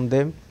sealing from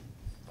them,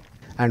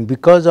 and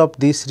because of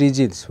these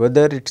reasons,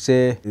 whether it is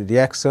a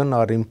reaction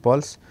or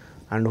impulse,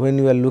 and when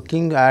you are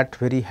looking at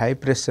very high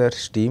pressure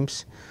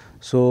steams,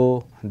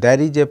 so there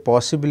is a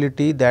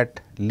possibility that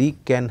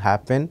leak can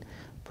happen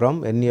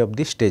from any of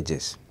the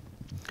stages.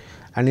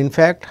 And in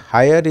fact,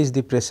 higher is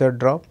the pressure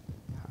drop,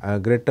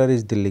 greater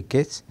is the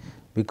leakage,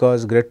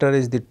 because greater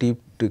is the tip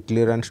to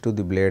clearance to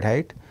the blade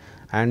height,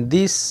 and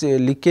this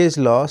leakage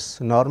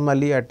loss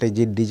normally at a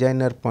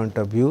designer point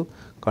of view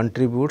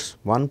contributes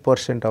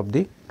 1% of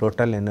the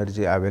total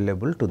energy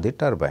available to the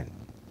turbine.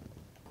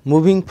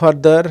 Moving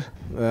further,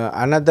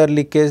 another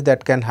leakage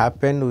that can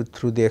happen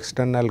through the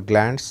external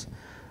glands,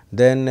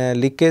 then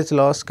leakage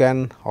loss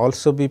can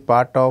also be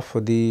part of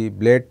the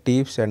blade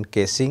tips and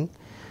casing,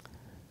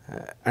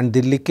 and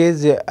the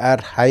leakage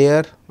are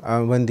higher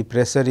when the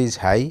pressure is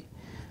high.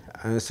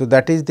 So,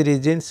 that is the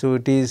reason. So,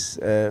 it is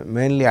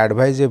mainly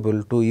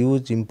advisable to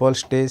use impulse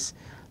stage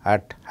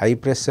at high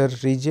pressure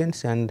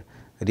regions and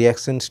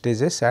reaction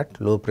stages at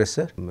low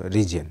pressure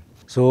region.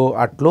 So,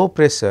 at low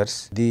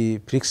pressures the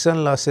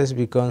friction losses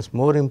becomes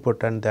more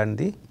important than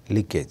the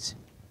leakage.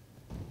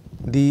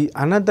 The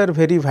another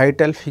very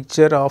vital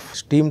feature of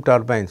steam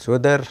turbines,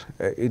 whether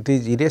it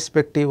is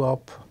irrespective of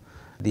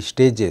the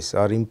stages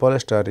or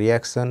impulsed or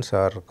reactions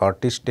or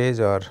Curtis stage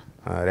or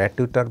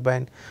reactive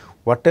turbine,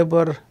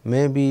 whatever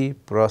may be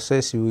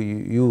process you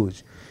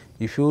use,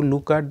 if you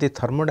look at the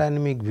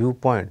thermodynamic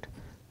viewpoint,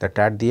 that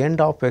at the end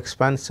of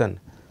expansion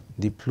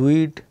the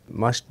fluid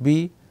must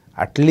be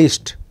at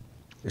least,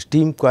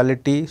 steam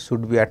quality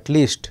should be at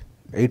least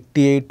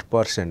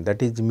 88%,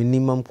 that is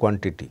minimum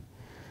quantity,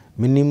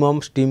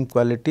 minimum steam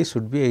quality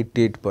should be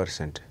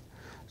 88%.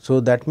 So,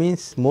 that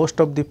means most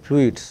of the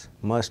fluids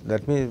must,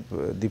 that means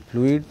the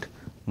fluid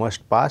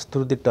must pass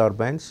through the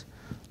turbines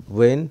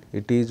when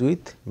it is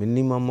with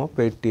minimum of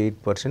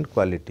 88%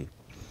 quality,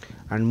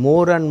 and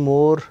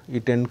more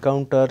it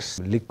encounters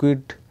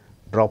liquid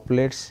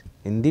droplets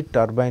in the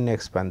turbine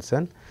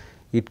expansion,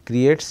 it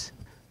creates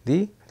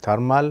the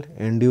thermal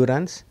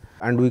endurance,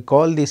 and we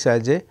call this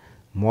as a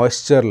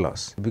moisture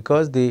loss,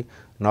 because the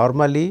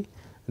normally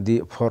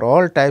the for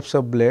all types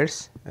of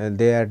blades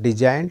they are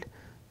designed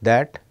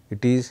that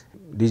it is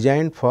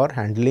designed for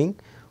handling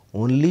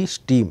only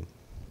steam,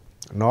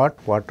 not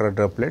water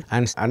droplet.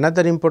 And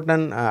another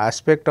important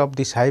aspect of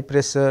this high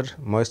pressure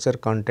moisture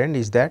content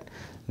is that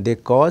they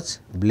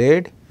cause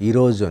blade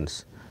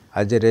erosions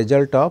as a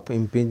result of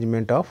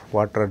impingement of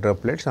water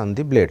droplets on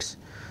the blades.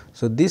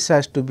 So, this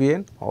has to be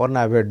an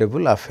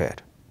unavoidable affair.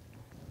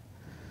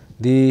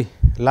 The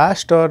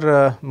last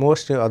or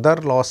most other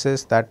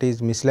losses, that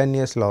is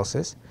miscellaneous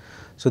losses.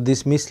 So,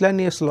 this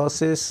miscellaneous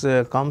losses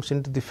comes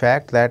into the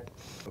fact that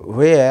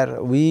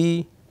where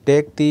we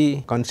take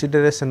the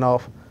consideration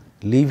of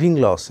leaving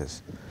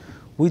losses,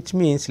 which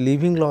means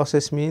leaving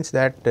losses means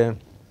that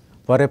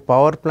for a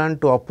power plant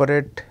to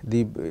operate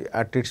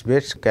at its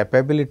best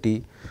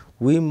capability,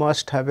 we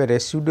must have a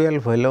residual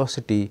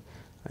velocity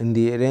in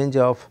the range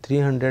of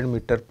 300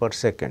 meter per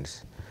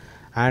seconds.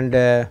 And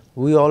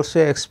we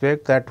also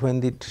expect that when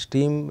the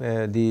steam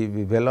the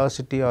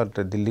velocity or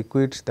the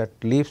liquids that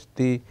leaves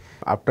the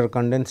after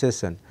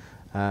condensation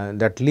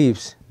that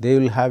leaves, they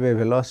will have a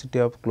velocity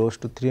of close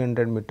to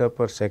 300 meter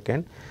per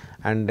second,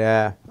 and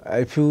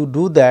if you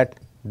do that,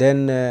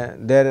 then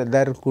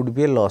there could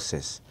be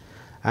losses,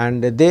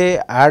 and they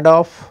add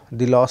off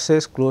the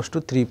losses close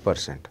to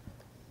 3%.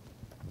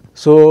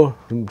 So,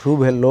 too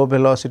low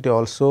velocity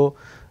also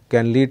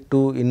can lead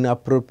to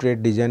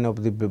inappropriate design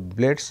of the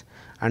blades,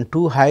 and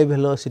too high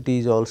velocity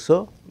is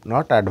also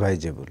not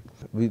advisable,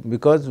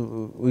 because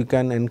we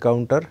can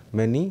encounter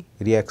many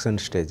reaction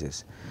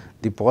stages.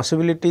 The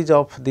possibilities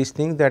of these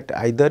things that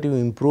either you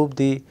improve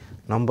the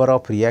number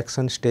of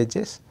reaction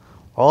stages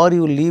or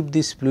you leave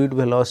this fluid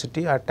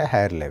velocity at a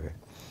higher level.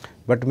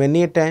 But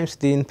many times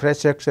the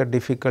infrastructure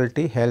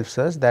difficulty helps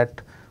us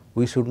that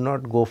we should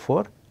not go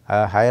for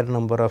a higher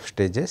number of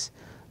stages.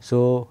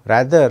 So,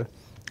 rather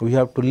we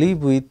have to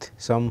live with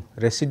some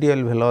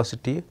residual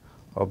velocity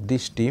of the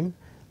steam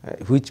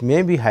which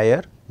may be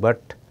higher,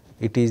 but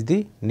it is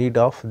the need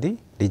of the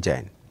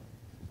design.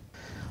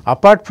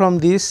 Apart from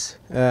this,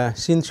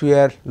 since we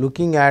are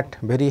looking at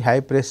very high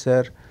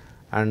pressure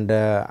and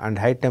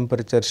high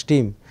temperature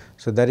steam,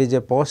 so there is a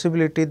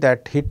possibility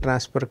that heat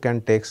transfer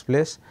can take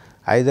place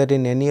either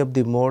in any of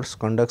the modes,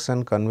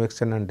 conduction,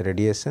 convection and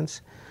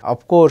radiations.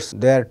 Of course,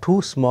 they are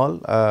too small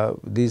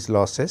these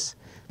losses,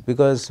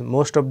 because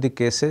most of the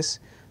cases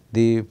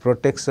the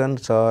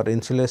protections or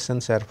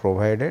insulations are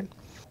provided.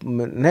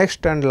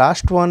 Next and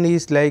last one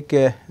is like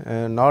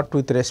not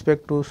with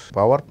respect to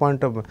power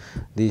point of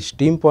the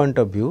steam point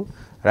of view,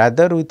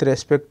 rather with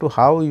respect to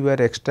how you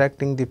are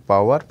extracting the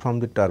power from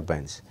the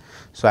turbines.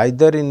 So,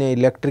 either in a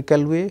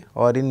electrical way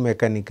or in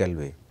mechanical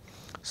way.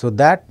 So,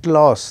 that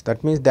loss,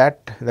 that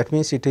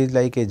means it is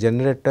like a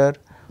generator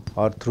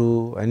or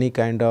through any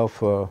kind of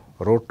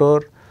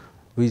rotor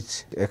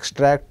which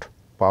extract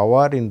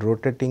power in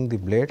rotating the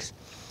blades,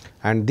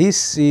 and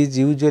this is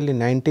usually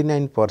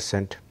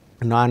 99%.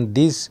 And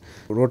these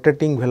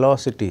rotating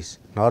velocities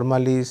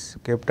normally is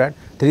kept at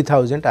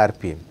 3000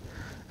 rpm,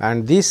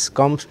 and this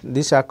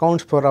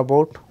accounts for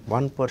about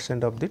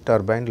 1% of the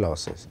turbine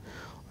losses,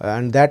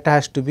 and that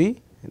has to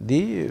be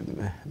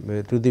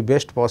to the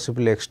best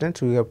possible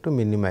extent we have to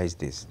minimize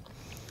this.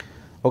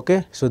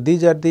 Okay. So,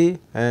 these are the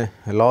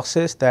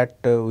losses that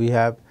we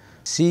have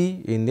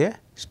see in the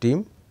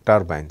steam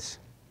turbines.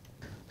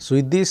 So,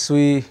 with this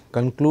we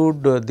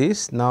conclude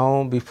this.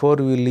 Now, before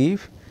we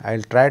leave, I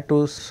will try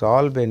to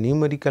solve a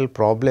numerical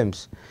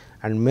problems,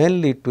 and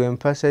mainly to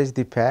emphasize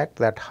the fact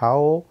that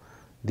how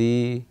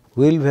the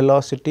wheel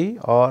velocity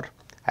or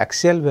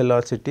axial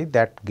velocity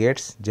that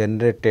gets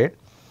generated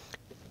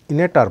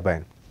in a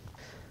turbine.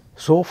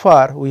 So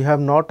far, we have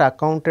not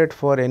accounted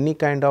for any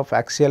kind of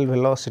axial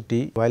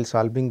velocity while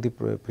solving the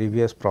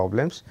previous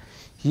problems.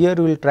 Here,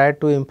 we will try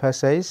to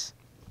emphasize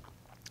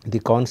the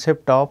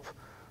concept of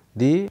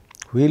the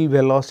wheel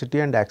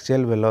velocity and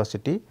axial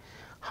velocity,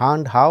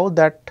 and how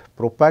that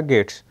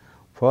propagates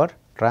for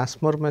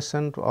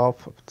transformation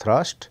of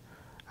thrust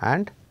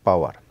and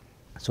power.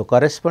 So,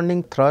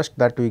 corresponding thrust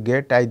that we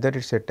get, either it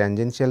is a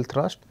tangential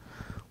thrust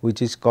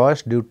which is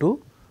caused due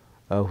to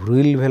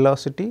wheel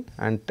velocity,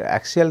 and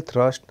axial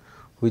thrust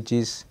which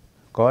is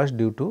caused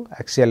due to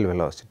axial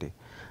velocity,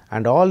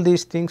 and all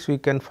these things we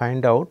can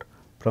find out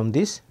from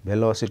these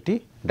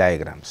velocity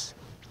diagrams.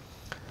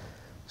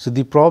 So,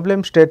 the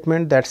problem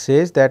statement that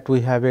says that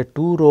we have a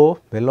 2-row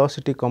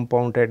velocity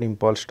compounded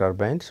impulse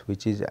turbines,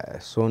 which is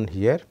shown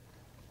here.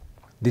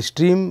 The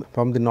stream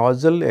from the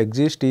nozzle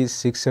exit is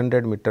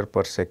 600 meter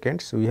per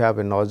second. So, we have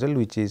a nozzle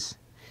which is,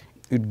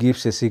 it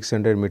gives a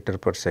 600 meter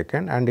per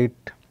second, and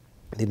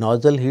the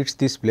nozzle hits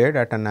this blade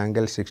at an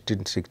angle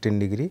 16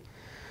 degree,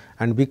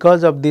 and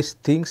because of these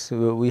things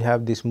we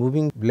have this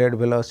moving blade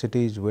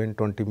velocity is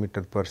 120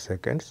 meter per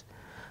second,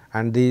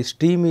 and the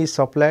steam is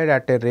supplied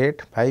at a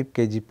rate 5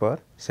 kg per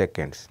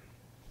seconds.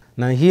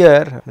 Now,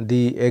 here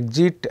the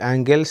exit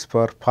angles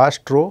for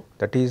first row,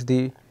 that is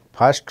the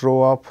first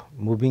row of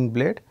moving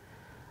blade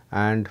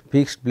and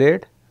fixed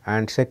blade,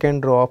 and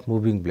second row of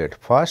moving blade,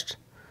 first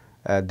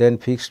then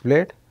fixed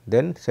blade,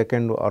 then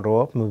second row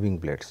of moving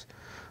blades.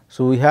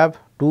 So, we have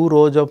 2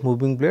 rows of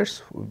moving blades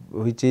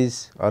which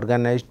is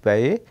organized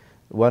by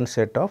one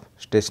set of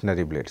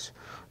stationary blades.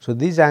 So,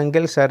 these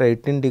angles are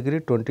 18 degree,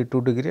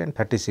 22 degree and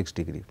 36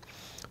 degree.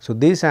 So,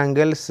 these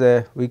angles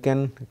we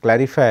can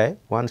clarify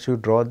once you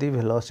draw the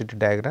velocity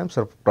diagrams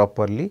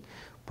properly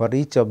for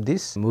each of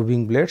these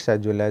moving blades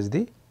as well as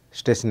the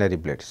stationary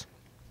blades.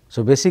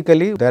 So,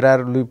 basically there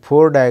are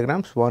 4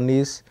 diagrams. One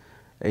is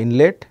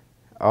inlet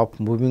of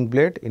moving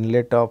blade,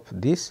 inlet of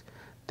this,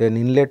 then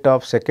inlet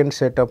of second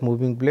set of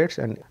moving blades,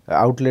 and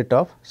outlet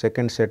of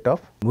second set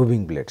of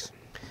moving blades.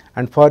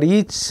 And for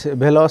each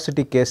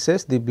velocity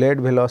cases, the blade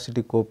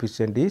velocity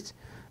coefficient is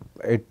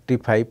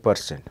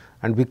 85%,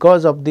 and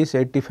because of this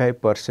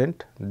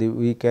 85%,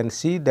 we can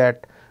see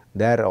that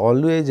there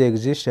always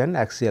exists an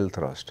axial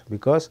thrust,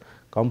 because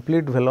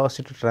complete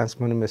velocity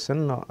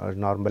transformation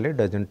normally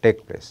does not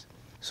take place.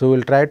 So, we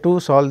will try to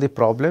solve the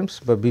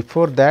problems, but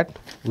before that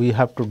we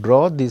have to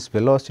draw these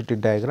velocity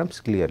diagrams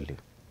clearly.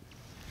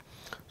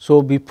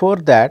 So, before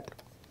that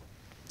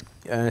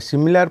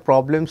similar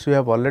problems we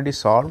have already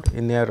solved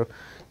in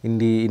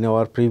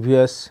our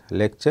previous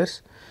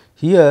lectures.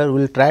 Here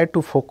we will try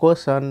to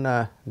focus on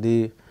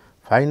the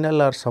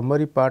final or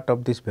summary part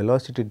of this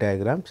velocity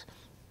diagrams.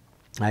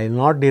 I will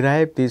not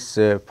derive these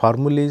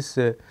formulas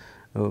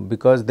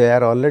because they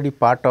are already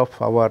part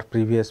of our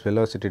previous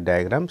velocity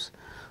diagrams.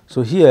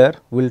 So, here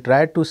we will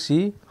try to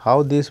see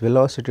how this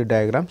velocity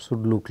diagram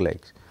should look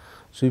like.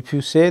 So, if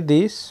you say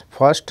this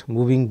first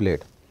moving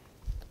blade,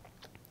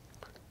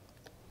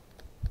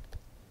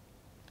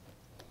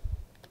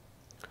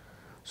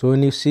 so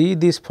when you see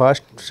this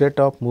first set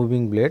of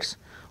moving blades,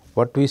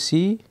 what we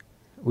see,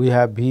 we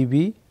have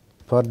Vb.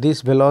 For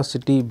this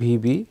velocity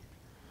Vb,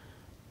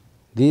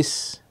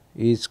 this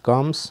is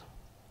comes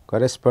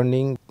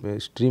corresponding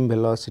stream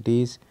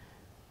velocity is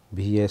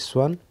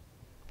Vs1,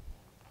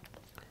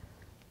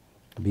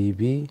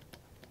 BB,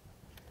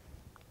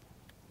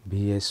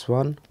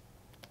 BS1,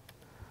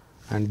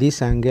 and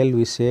this angle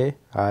we say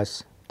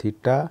as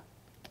theta,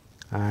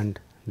 and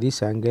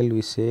this angle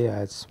we say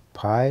as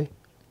phi,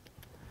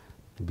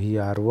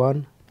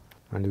 BR1,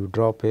 and you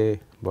drop a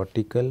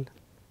vertical.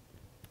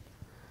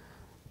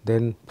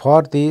 Then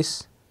for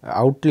this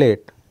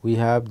outlet we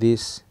have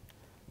this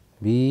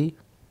BR2,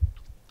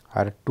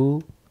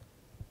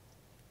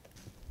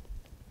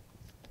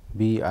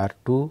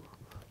 BR2,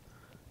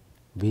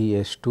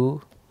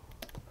 BS2,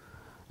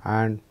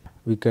 and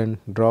we can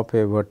drop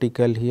a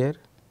vertical here,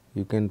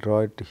 you can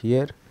draw it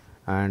here,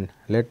 and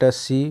let us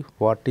see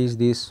what is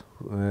this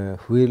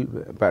wheel.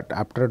 But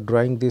after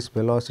drawing this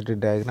velocity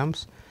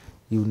diagrams,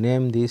 you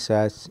name this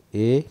as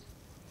A,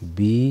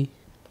 B,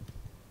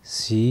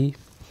 C.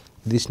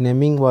 This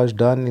naming was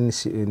done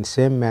in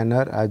same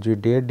manner as we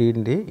did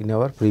in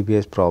our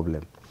previous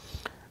problem.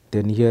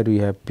 Then here we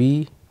have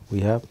P,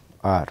 we have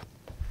R.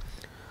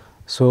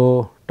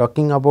 So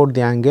talking about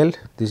the angle,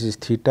 this is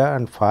theta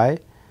and phi,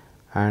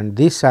 and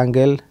this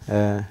angle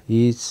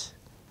is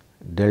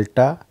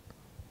delta,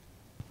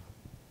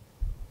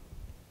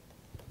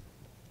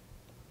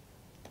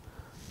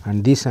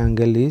 and this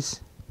angle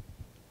is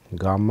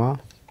gamma.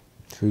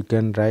 So you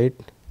can write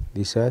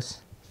this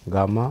as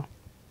gamma.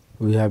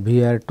 We have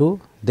here too.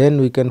 Then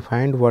we can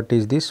find what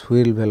is this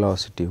wheel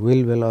velocity.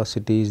 Wheel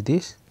velocity is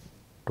this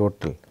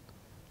total,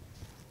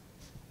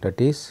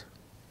 that is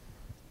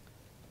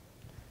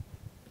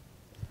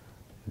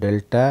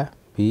delta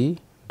P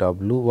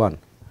W1,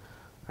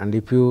 and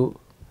if you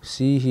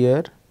see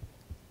here,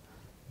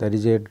 there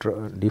is a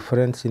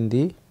difference in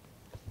the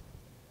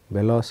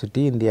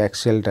velocity in the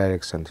axial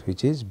directions,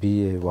 which is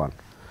BA1,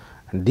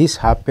 and this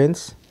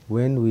happens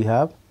when we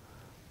have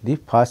the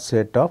first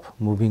set of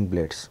moving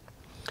blades.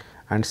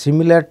 And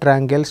similar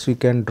triangles we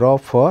can draw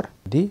for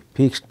the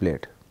fixed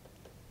blade.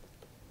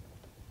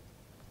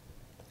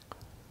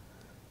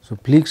 So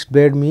fixed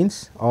blade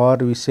means, or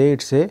we say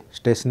it is a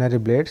stationary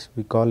blades,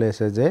 we call it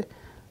as a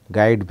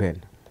guide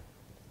vane.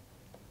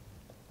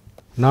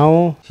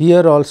 Now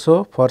here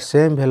also for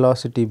same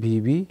velocity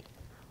VB,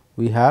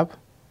 we have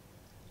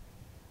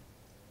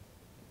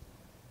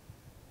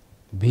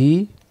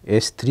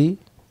BS3,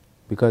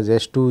 because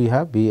S2 we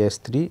have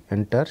BS3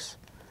 enters.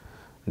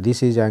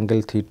 This is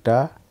angle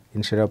theta.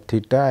 Instead of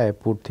theta I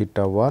put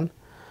theta 1,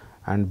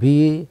 and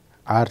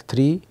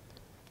BR3,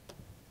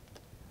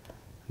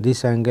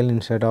 this angle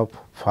instead of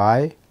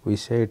phi we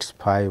say it is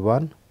phi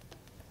 1.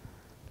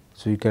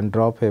 So you can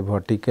drop a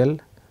vertical,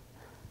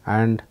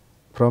 and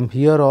from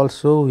here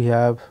also we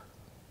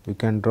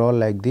can draw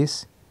like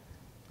this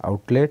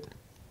outlet,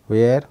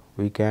 where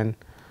we can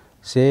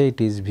say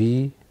it is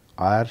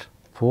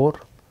BR4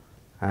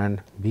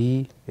 and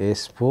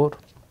BS4.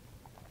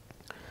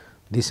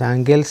 These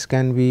angles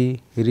can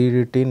be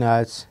rewritten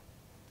as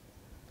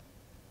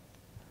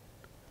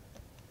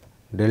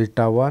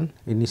delta 1.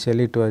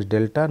 Initially it was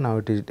delta, now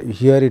it is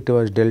here it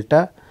was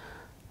delta,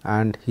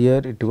 and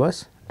here it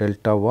was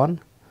delta 1.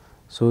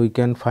 So we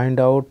can find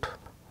out,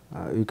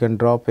 you can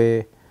drop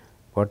a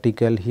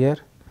vertical here.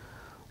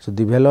 So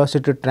the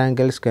velocity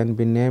triangles can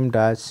be named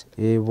as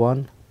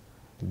A1,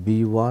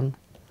 B1,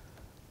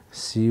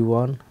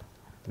 C1,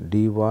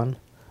 D1,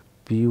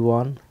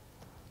 P1,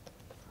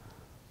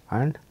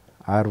 and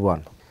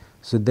R1.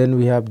 So then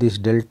we have this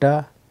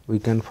delta, we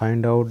can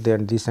find out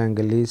that this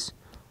angle is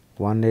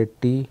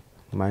 180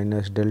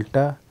 minus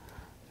delta,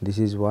 this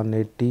is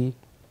 180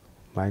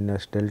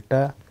 minus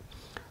delta.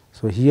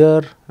 So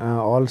here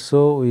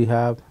also we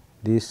have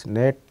this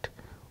net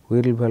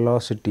wheel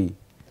velocity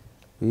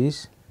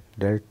is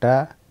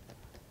delta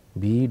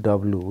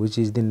BW, which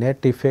is the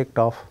net effect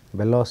of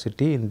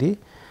velocity in the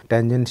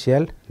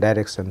tangential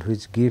direction,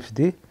 which gives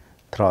the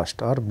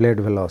thrust or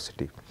blade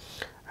velocity.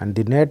 And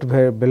the net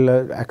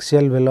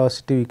axial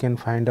velocity we can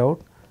find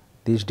out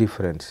this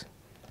difference,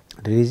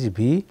 that is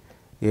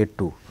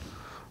VA2.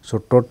 So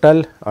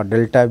total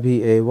delta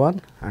VA1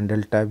 and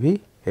delta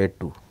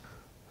VA2.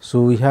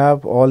 So we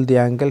have all the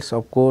angles,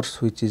 of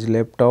course, which is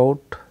left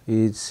out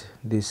is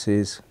this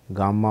is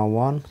gamma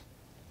 1,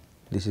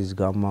 this is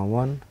gamma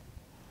 1.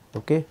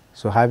 Okay.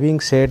 So having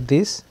said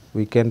this,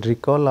 we can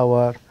recall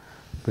our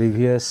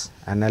previous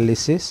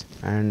analysis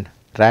and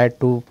try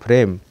to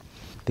frame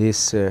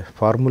these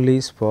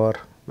formulas for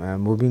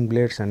moving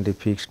blades and the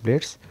fixed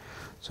blades.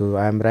 So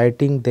I am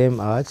writing them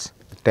as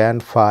tan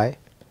phi,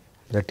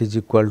 that is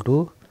equal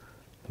to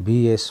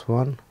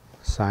BS1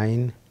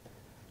 sin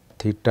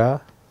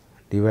theta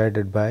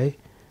divided by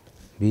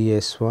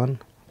BS1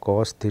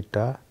 cos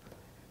theta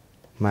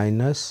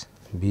minus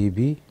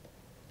BB.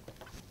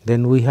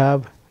 Then we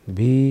have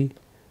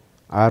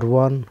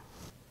BR1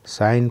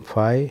 sin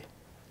phi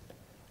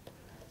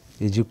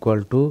is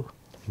equal to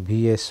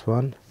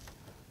BS1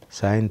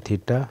 sin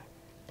theta.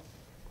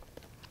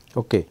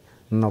 Okay.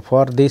 Now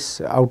for this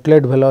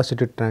outlet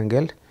velocity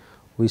triangle,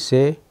 we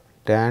say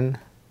tan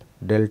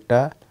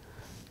delta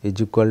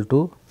is equal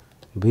to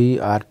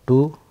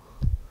VR2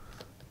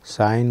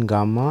 sin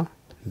gamma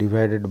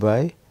divided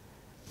by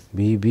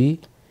BB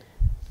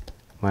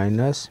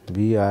minus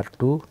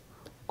Vr2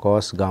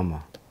 cos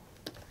gamma.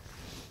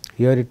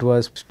 Here it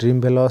was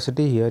stream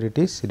velocity, here it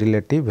is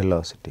relative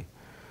velocity.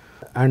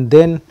 And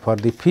then for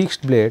the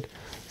fixed blade,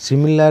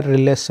 similar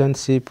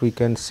relationship we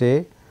can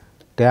say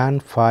tan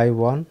phi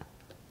 1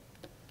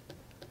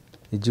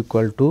 is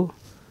equal to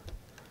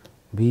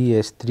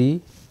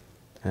Vs3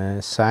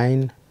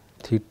 sin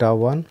theta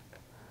 1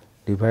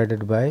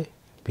 divided by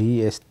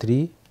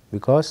Vs3,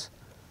 because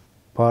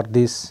for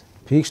this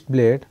fixed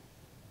blade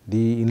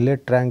the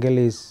inlet triangle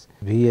is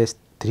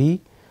Vs3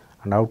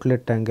 and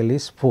outlet triangle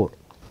is 4.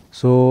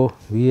 So,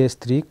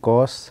 Vs3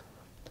 cos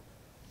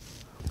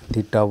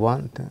theta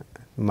 1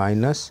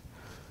 minus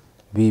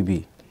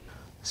Vb.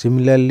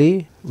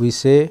 Similarly, we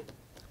say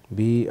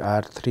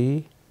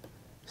Vr3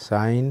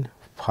 sin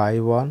phi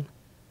 1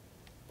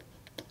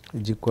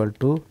 is equal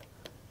to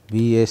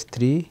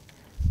Vs3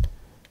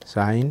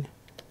 sin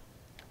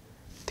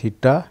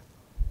theta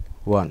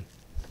 1.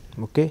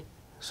 Okay.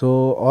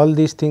 So, all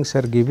these things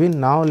are given.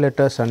 Now,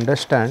 let us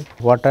understand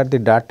what are the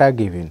data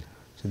given.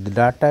 So, the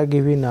data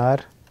given are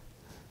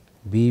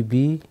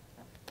Vb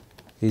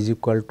is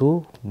equal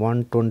to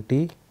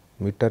 120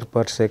 meter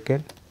per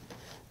second,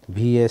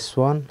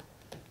 Vs1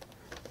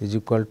 is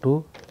equal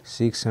to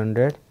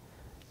 600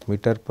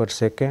 meter per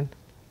second,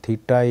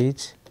 theta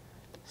is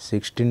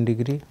 16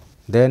 degree.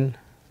 Then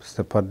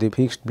for the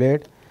fixed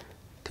blade,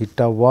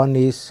 theta 1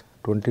 is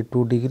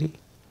 22 degree,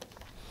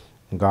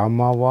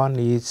 gamma 1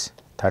 is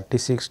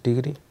 36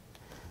 degree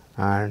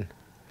and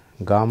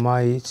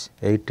gamma is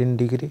 18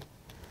 degree,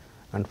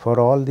 and for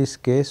all this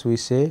case we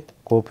say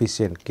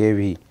coefficient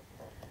Kv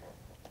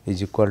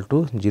is equal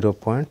to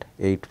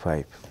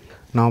 0.85.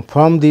 Now,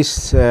 from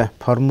this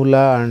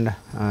formula and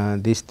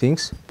these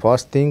things,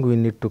 first thing we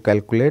need to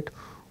calculate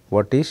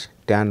what is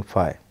tan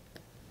phi.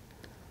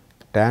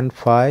 Tan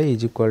phi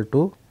is equal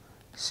to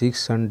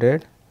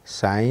 600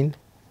 sin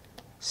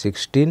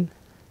 16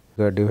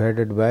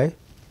 divided by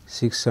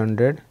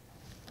 600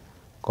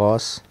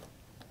 cos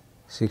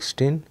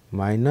 16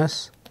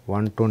 minus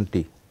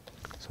 120.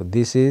 So,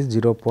 this is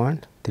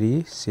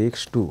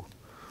 0.362,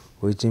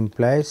 which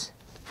implies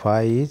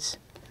phi is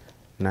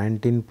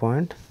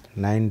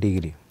 19.9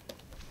 degree.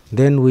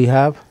 Then we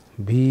have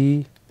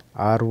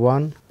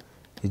Vr1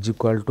 is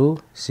equal to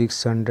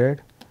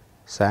 600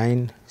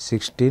 sin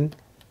 16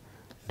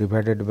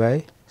 divided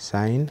by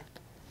sin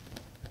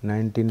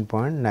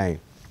 19.9.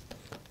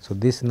 So,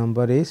 this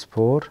number is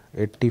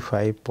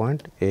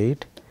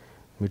 485.8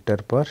 meter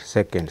per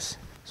seconds.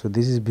 So,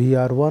 this is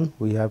Vr1,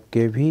 we have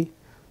Kv.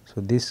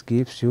 So, this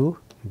gives you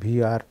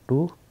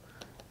Vr2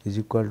 is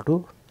equal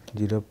to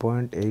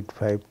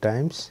 0.85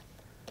 times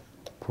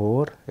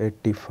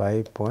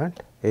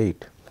 485.8.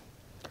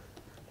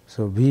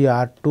 So,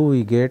 Vr2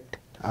 we get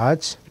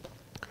as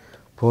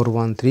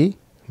 413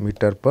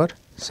 meter per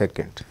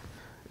second.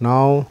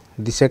 Now,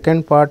 the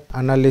second part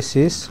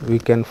analysis we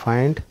can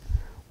find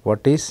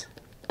what is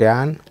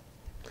tan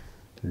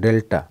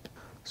delta.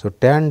 So,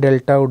 tan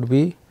delta would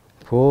be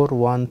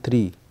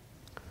 413.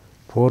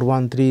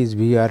 413 is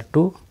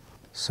Vr2,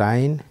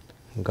 sin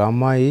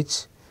gamma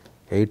is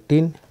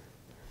 18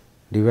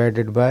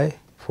 divided by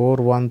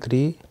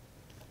 413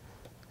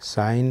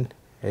 sin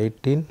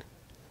 18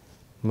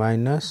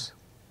 minus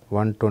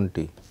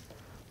 120.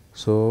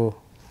 So,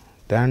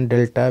 tan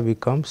delta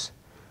becomes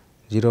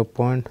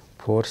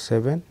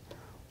 0.47,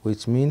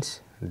 which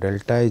means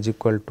delta is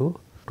equal to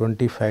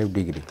 25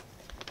 degree.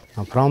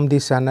 Now, from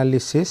this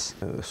analysis,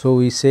 so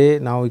we say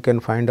now we can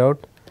find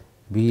out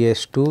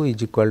Vs2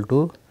 is equal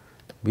to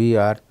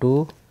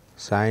Vr2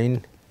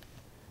 sin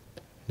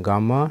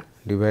gamma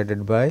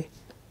divided by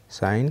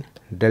sin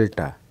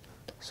delta.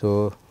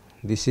 So,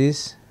 this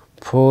is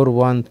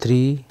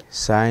 413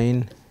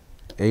 sin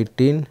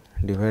 18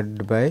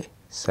 divided by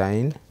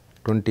sin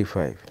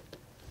 25,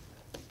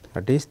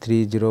 that is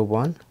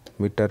 301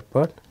 meter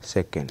per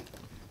second.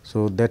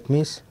 So, that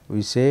means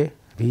we say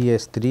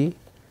Vs3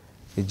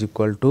 is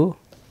equal to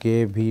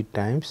Kv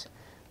times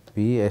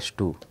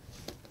Vs2,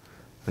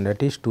 and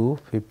that is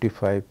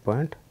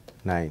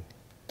 255.9.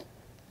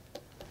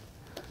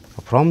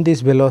 From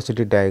this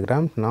velocity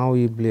diagram, now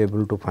we will be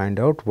able to find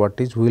out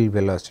what is wheel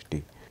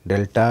velocity.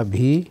 Delta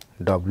V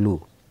W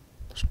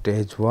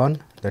stage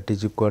 1, that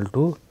is equal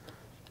to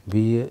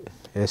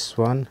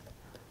Vs1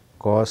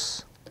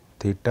 cos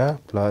theta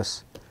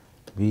plus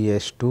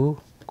Vs2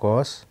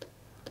 cos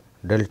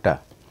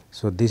delta.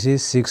 So, this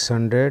is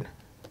 600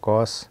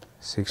 cos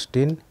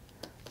 16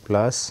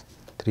 plus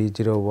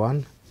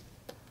 301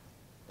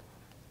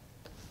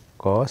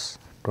 cos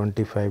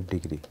 25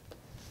 degree.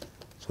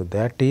 So,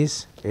 that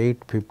is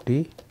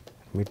 850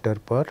 meter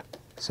per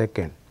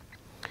second,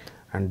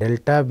 and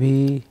delta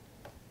V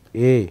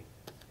A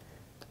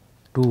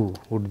 2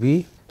 would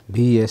be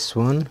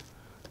Vs1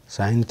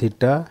 sin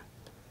theta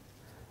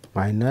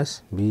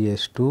minus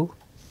Vs2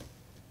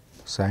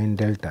 sin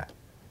delta.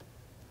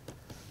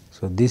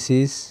 So, this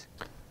is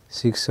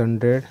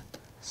 600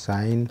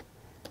 sin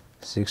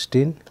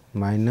 16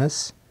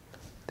 minus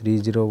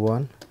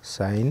 301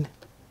 sin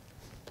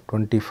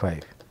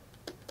 25.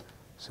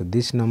 So,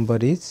 this number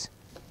is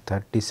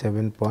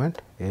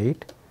 37.8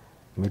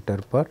 meter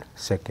per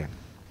second.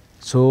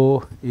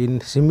 So,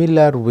 in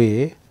similar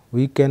way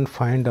we can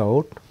find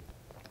out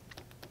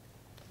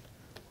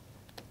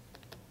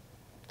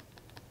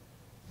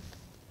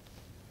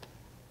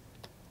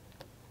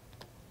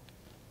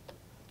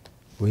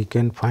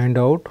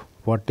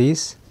what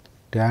is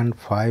tan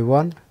phi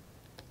 1,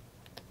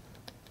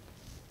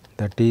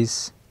 that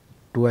is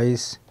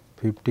twice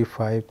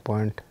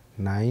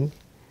 55.9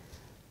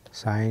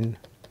 sin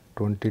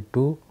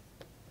 22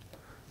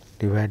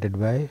 divided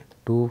by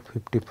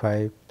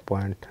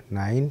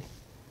 255.9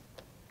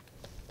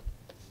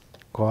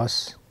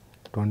 cos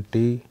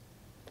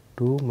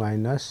 22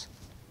 minus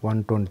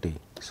 120.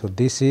 So,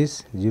 this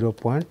is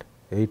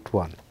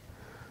 0.81.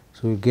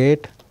 So, we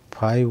get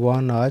phi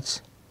 1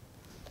 as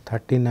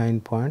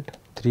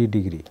 39.3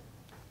 degree.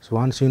 So,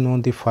 once you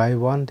know the phi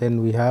 1,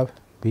 then we have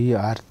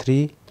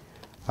Br3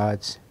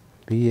 as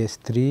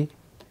Bs3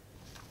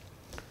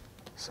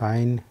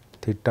 sin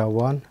theta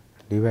 1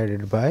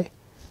 divided by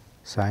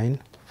sin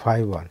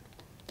phi 1.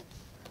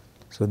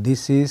 So,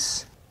 this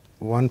is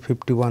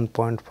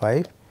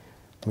 151.5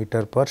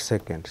 meter per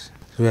second. So,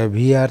 we have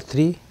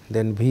Vr3,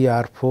 then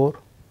Vr4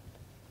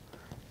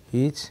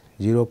 is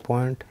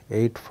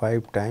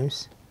 0.85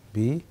 times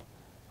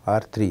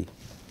Vr3,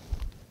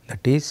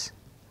 that is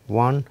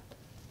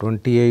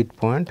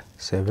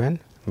 128.7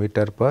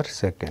 meter per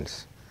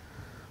seconds.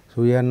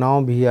 So, we are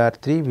now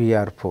Vr3,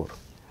 Vr4.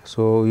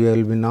 So, we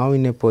will be now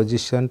in a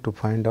position to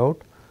find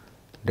out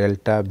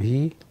delta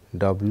V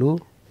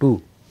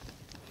W2.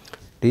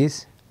 It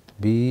is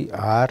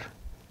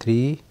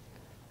Br3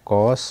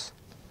 cos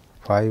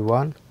phi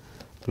 1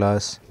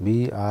 plus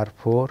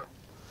Br4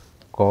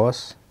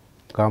 cos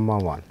gamma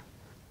 1,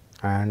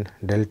 and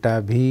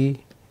delta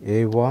V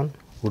A1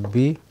 would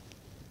be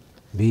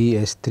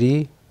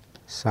Bs3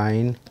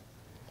 sin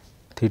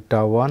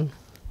theta 1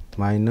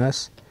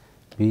 minus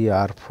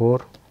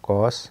Br4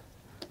 cos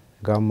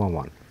gamma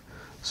 1.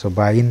 So,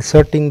 by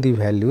inserting the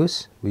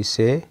values we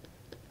say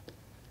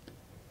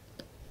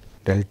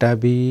delta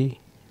B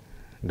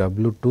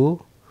W2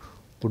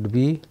 would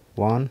be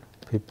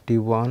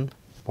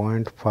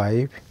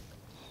 151.5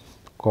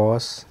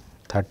 cos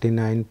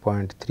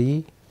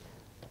 39.3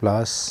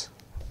 plus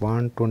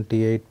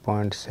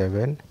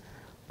 128.7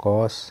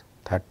 cos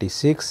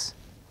 36.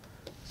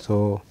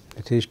 So,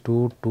 it is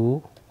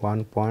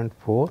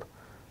 221.4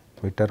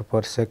 meter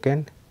per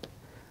second,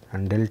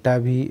 and delta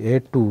V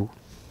A2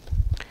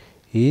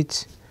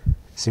 is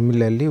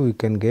similarly we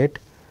can get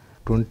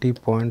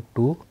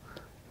 20.2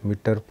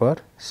 meter per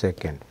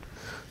second.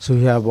 So,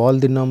 we have all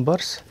the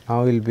numbers.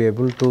 Now, we will be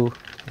able to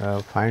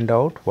find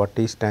out what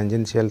is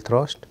tangential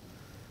thrust.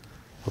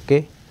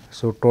 Okay.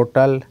 So,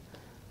 total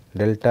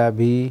delta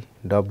V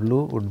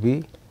W would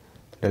be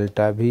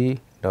delta V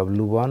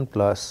W1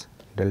 plus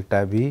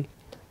delta V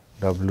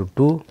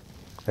W2,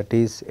 that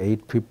is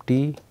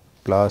 850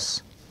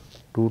 plus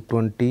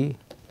 220.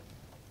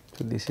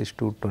 So, this is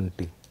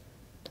 220,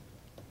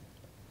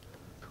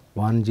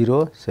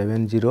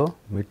 1070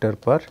 meter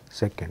per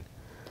second.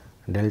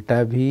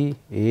 Delta V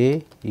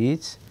A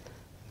is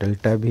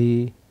delta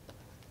V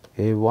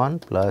A1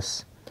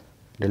 plus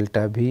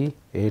delta V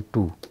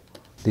A2.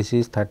 This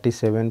is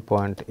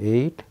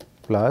 37.8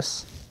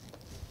 plus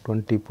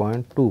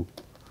 20.2.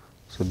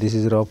 So, this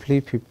is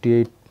roughly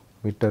 58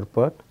 meter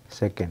per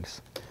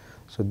seconds.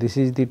 So, this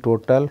is the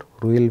total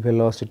wheel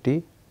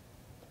velocity,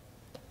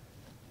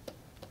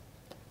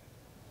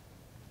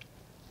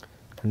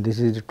 and this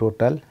is the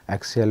total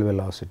axial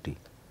velocity.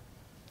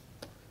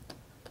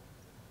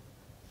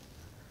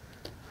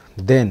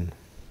 Then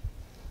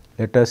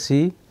let us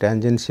see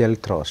tangential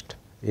thrust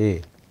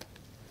A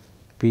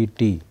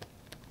Pt,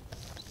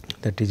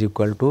 that is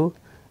equal to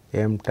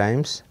m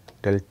times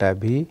delta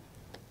V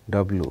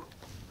W.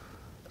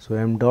 So,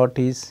 m dot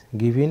is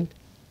given,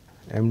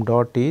 m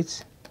dot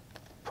is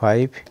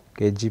 5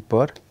 kg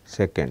per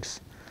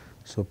seconds.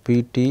 So,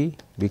 Pt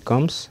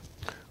becomes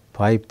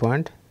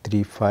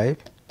 5.35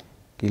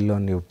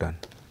 kilonewton.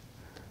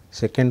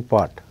 Second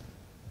part,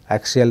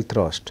 axial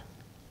thrust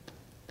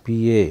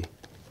Pa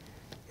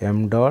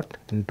m dot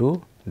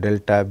into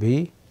delta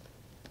V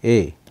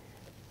A.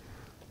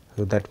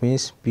 So, that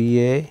means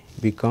Pa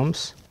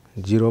becomes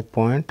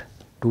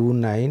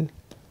 0.29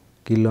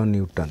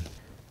 kilonewton.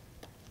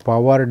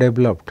 Power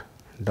developed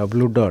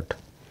W dot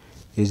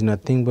is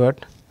nothing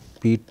but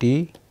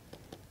Pt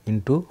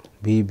into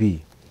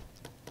Vb.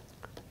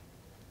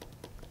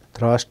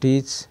 Thrust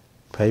is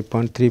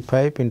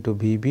 5.35 into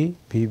Vb,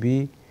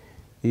 Vb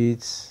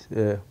is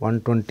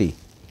 120.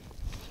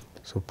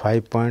 So,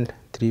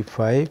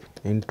 5.35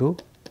 into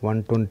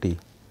 120,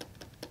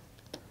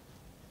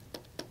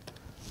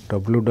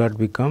 W dot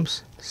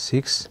becomes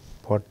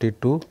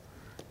 642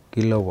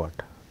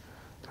 kilowatt.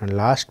 And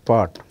last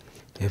part,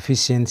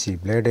 efficiency,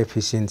 blade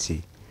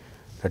efficiency,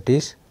 that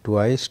is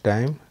twice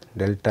time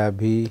delta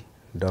V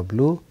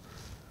W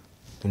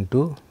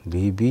into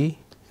Vb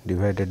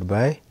divided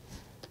by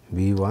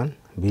V1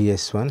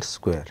 Vs1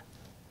 square.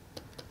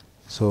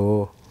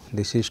 So,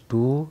 this is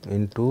 2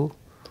 into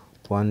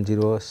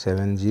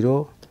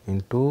 1070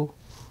 into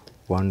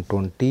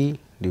 120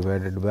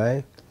 divided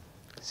by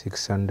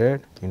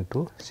 600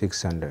 into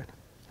 600.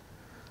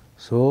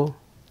 So,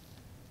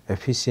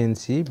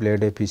 efficiency,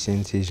 blade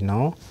efficiency is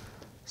now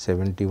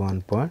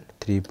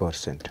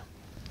 71.3%.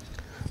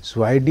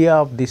 So, idea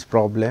of this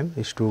problem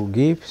is to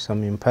give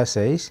some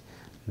emphasis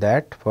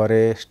that for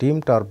a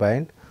steam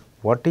turbine,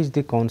 what is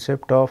the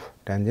concept of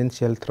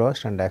tangential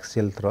thrust and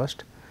axial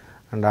thrust,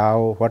 and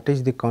what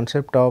is the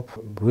concept of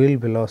wheel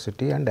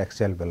velocity and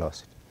axial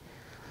velocity.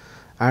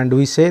 And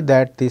we say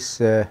that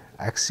this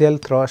axial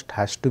thrust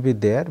has to be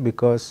there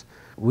because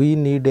we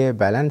need a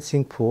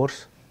balancing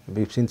force.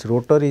 Since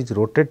rotor is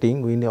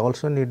rotating, we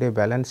also need a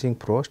balancing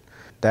force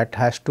that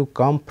has to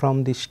come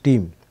from the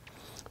steam.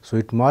 So,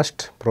 it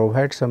must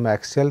provide some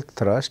axial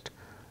thrust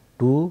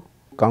to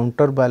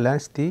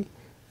counterbalance the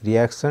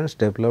reactions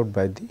developed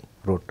by the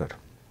rotor.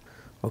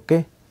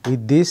 Okay.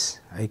 With this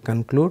I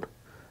conclude.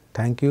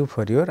 Thank you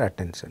for your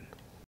attention.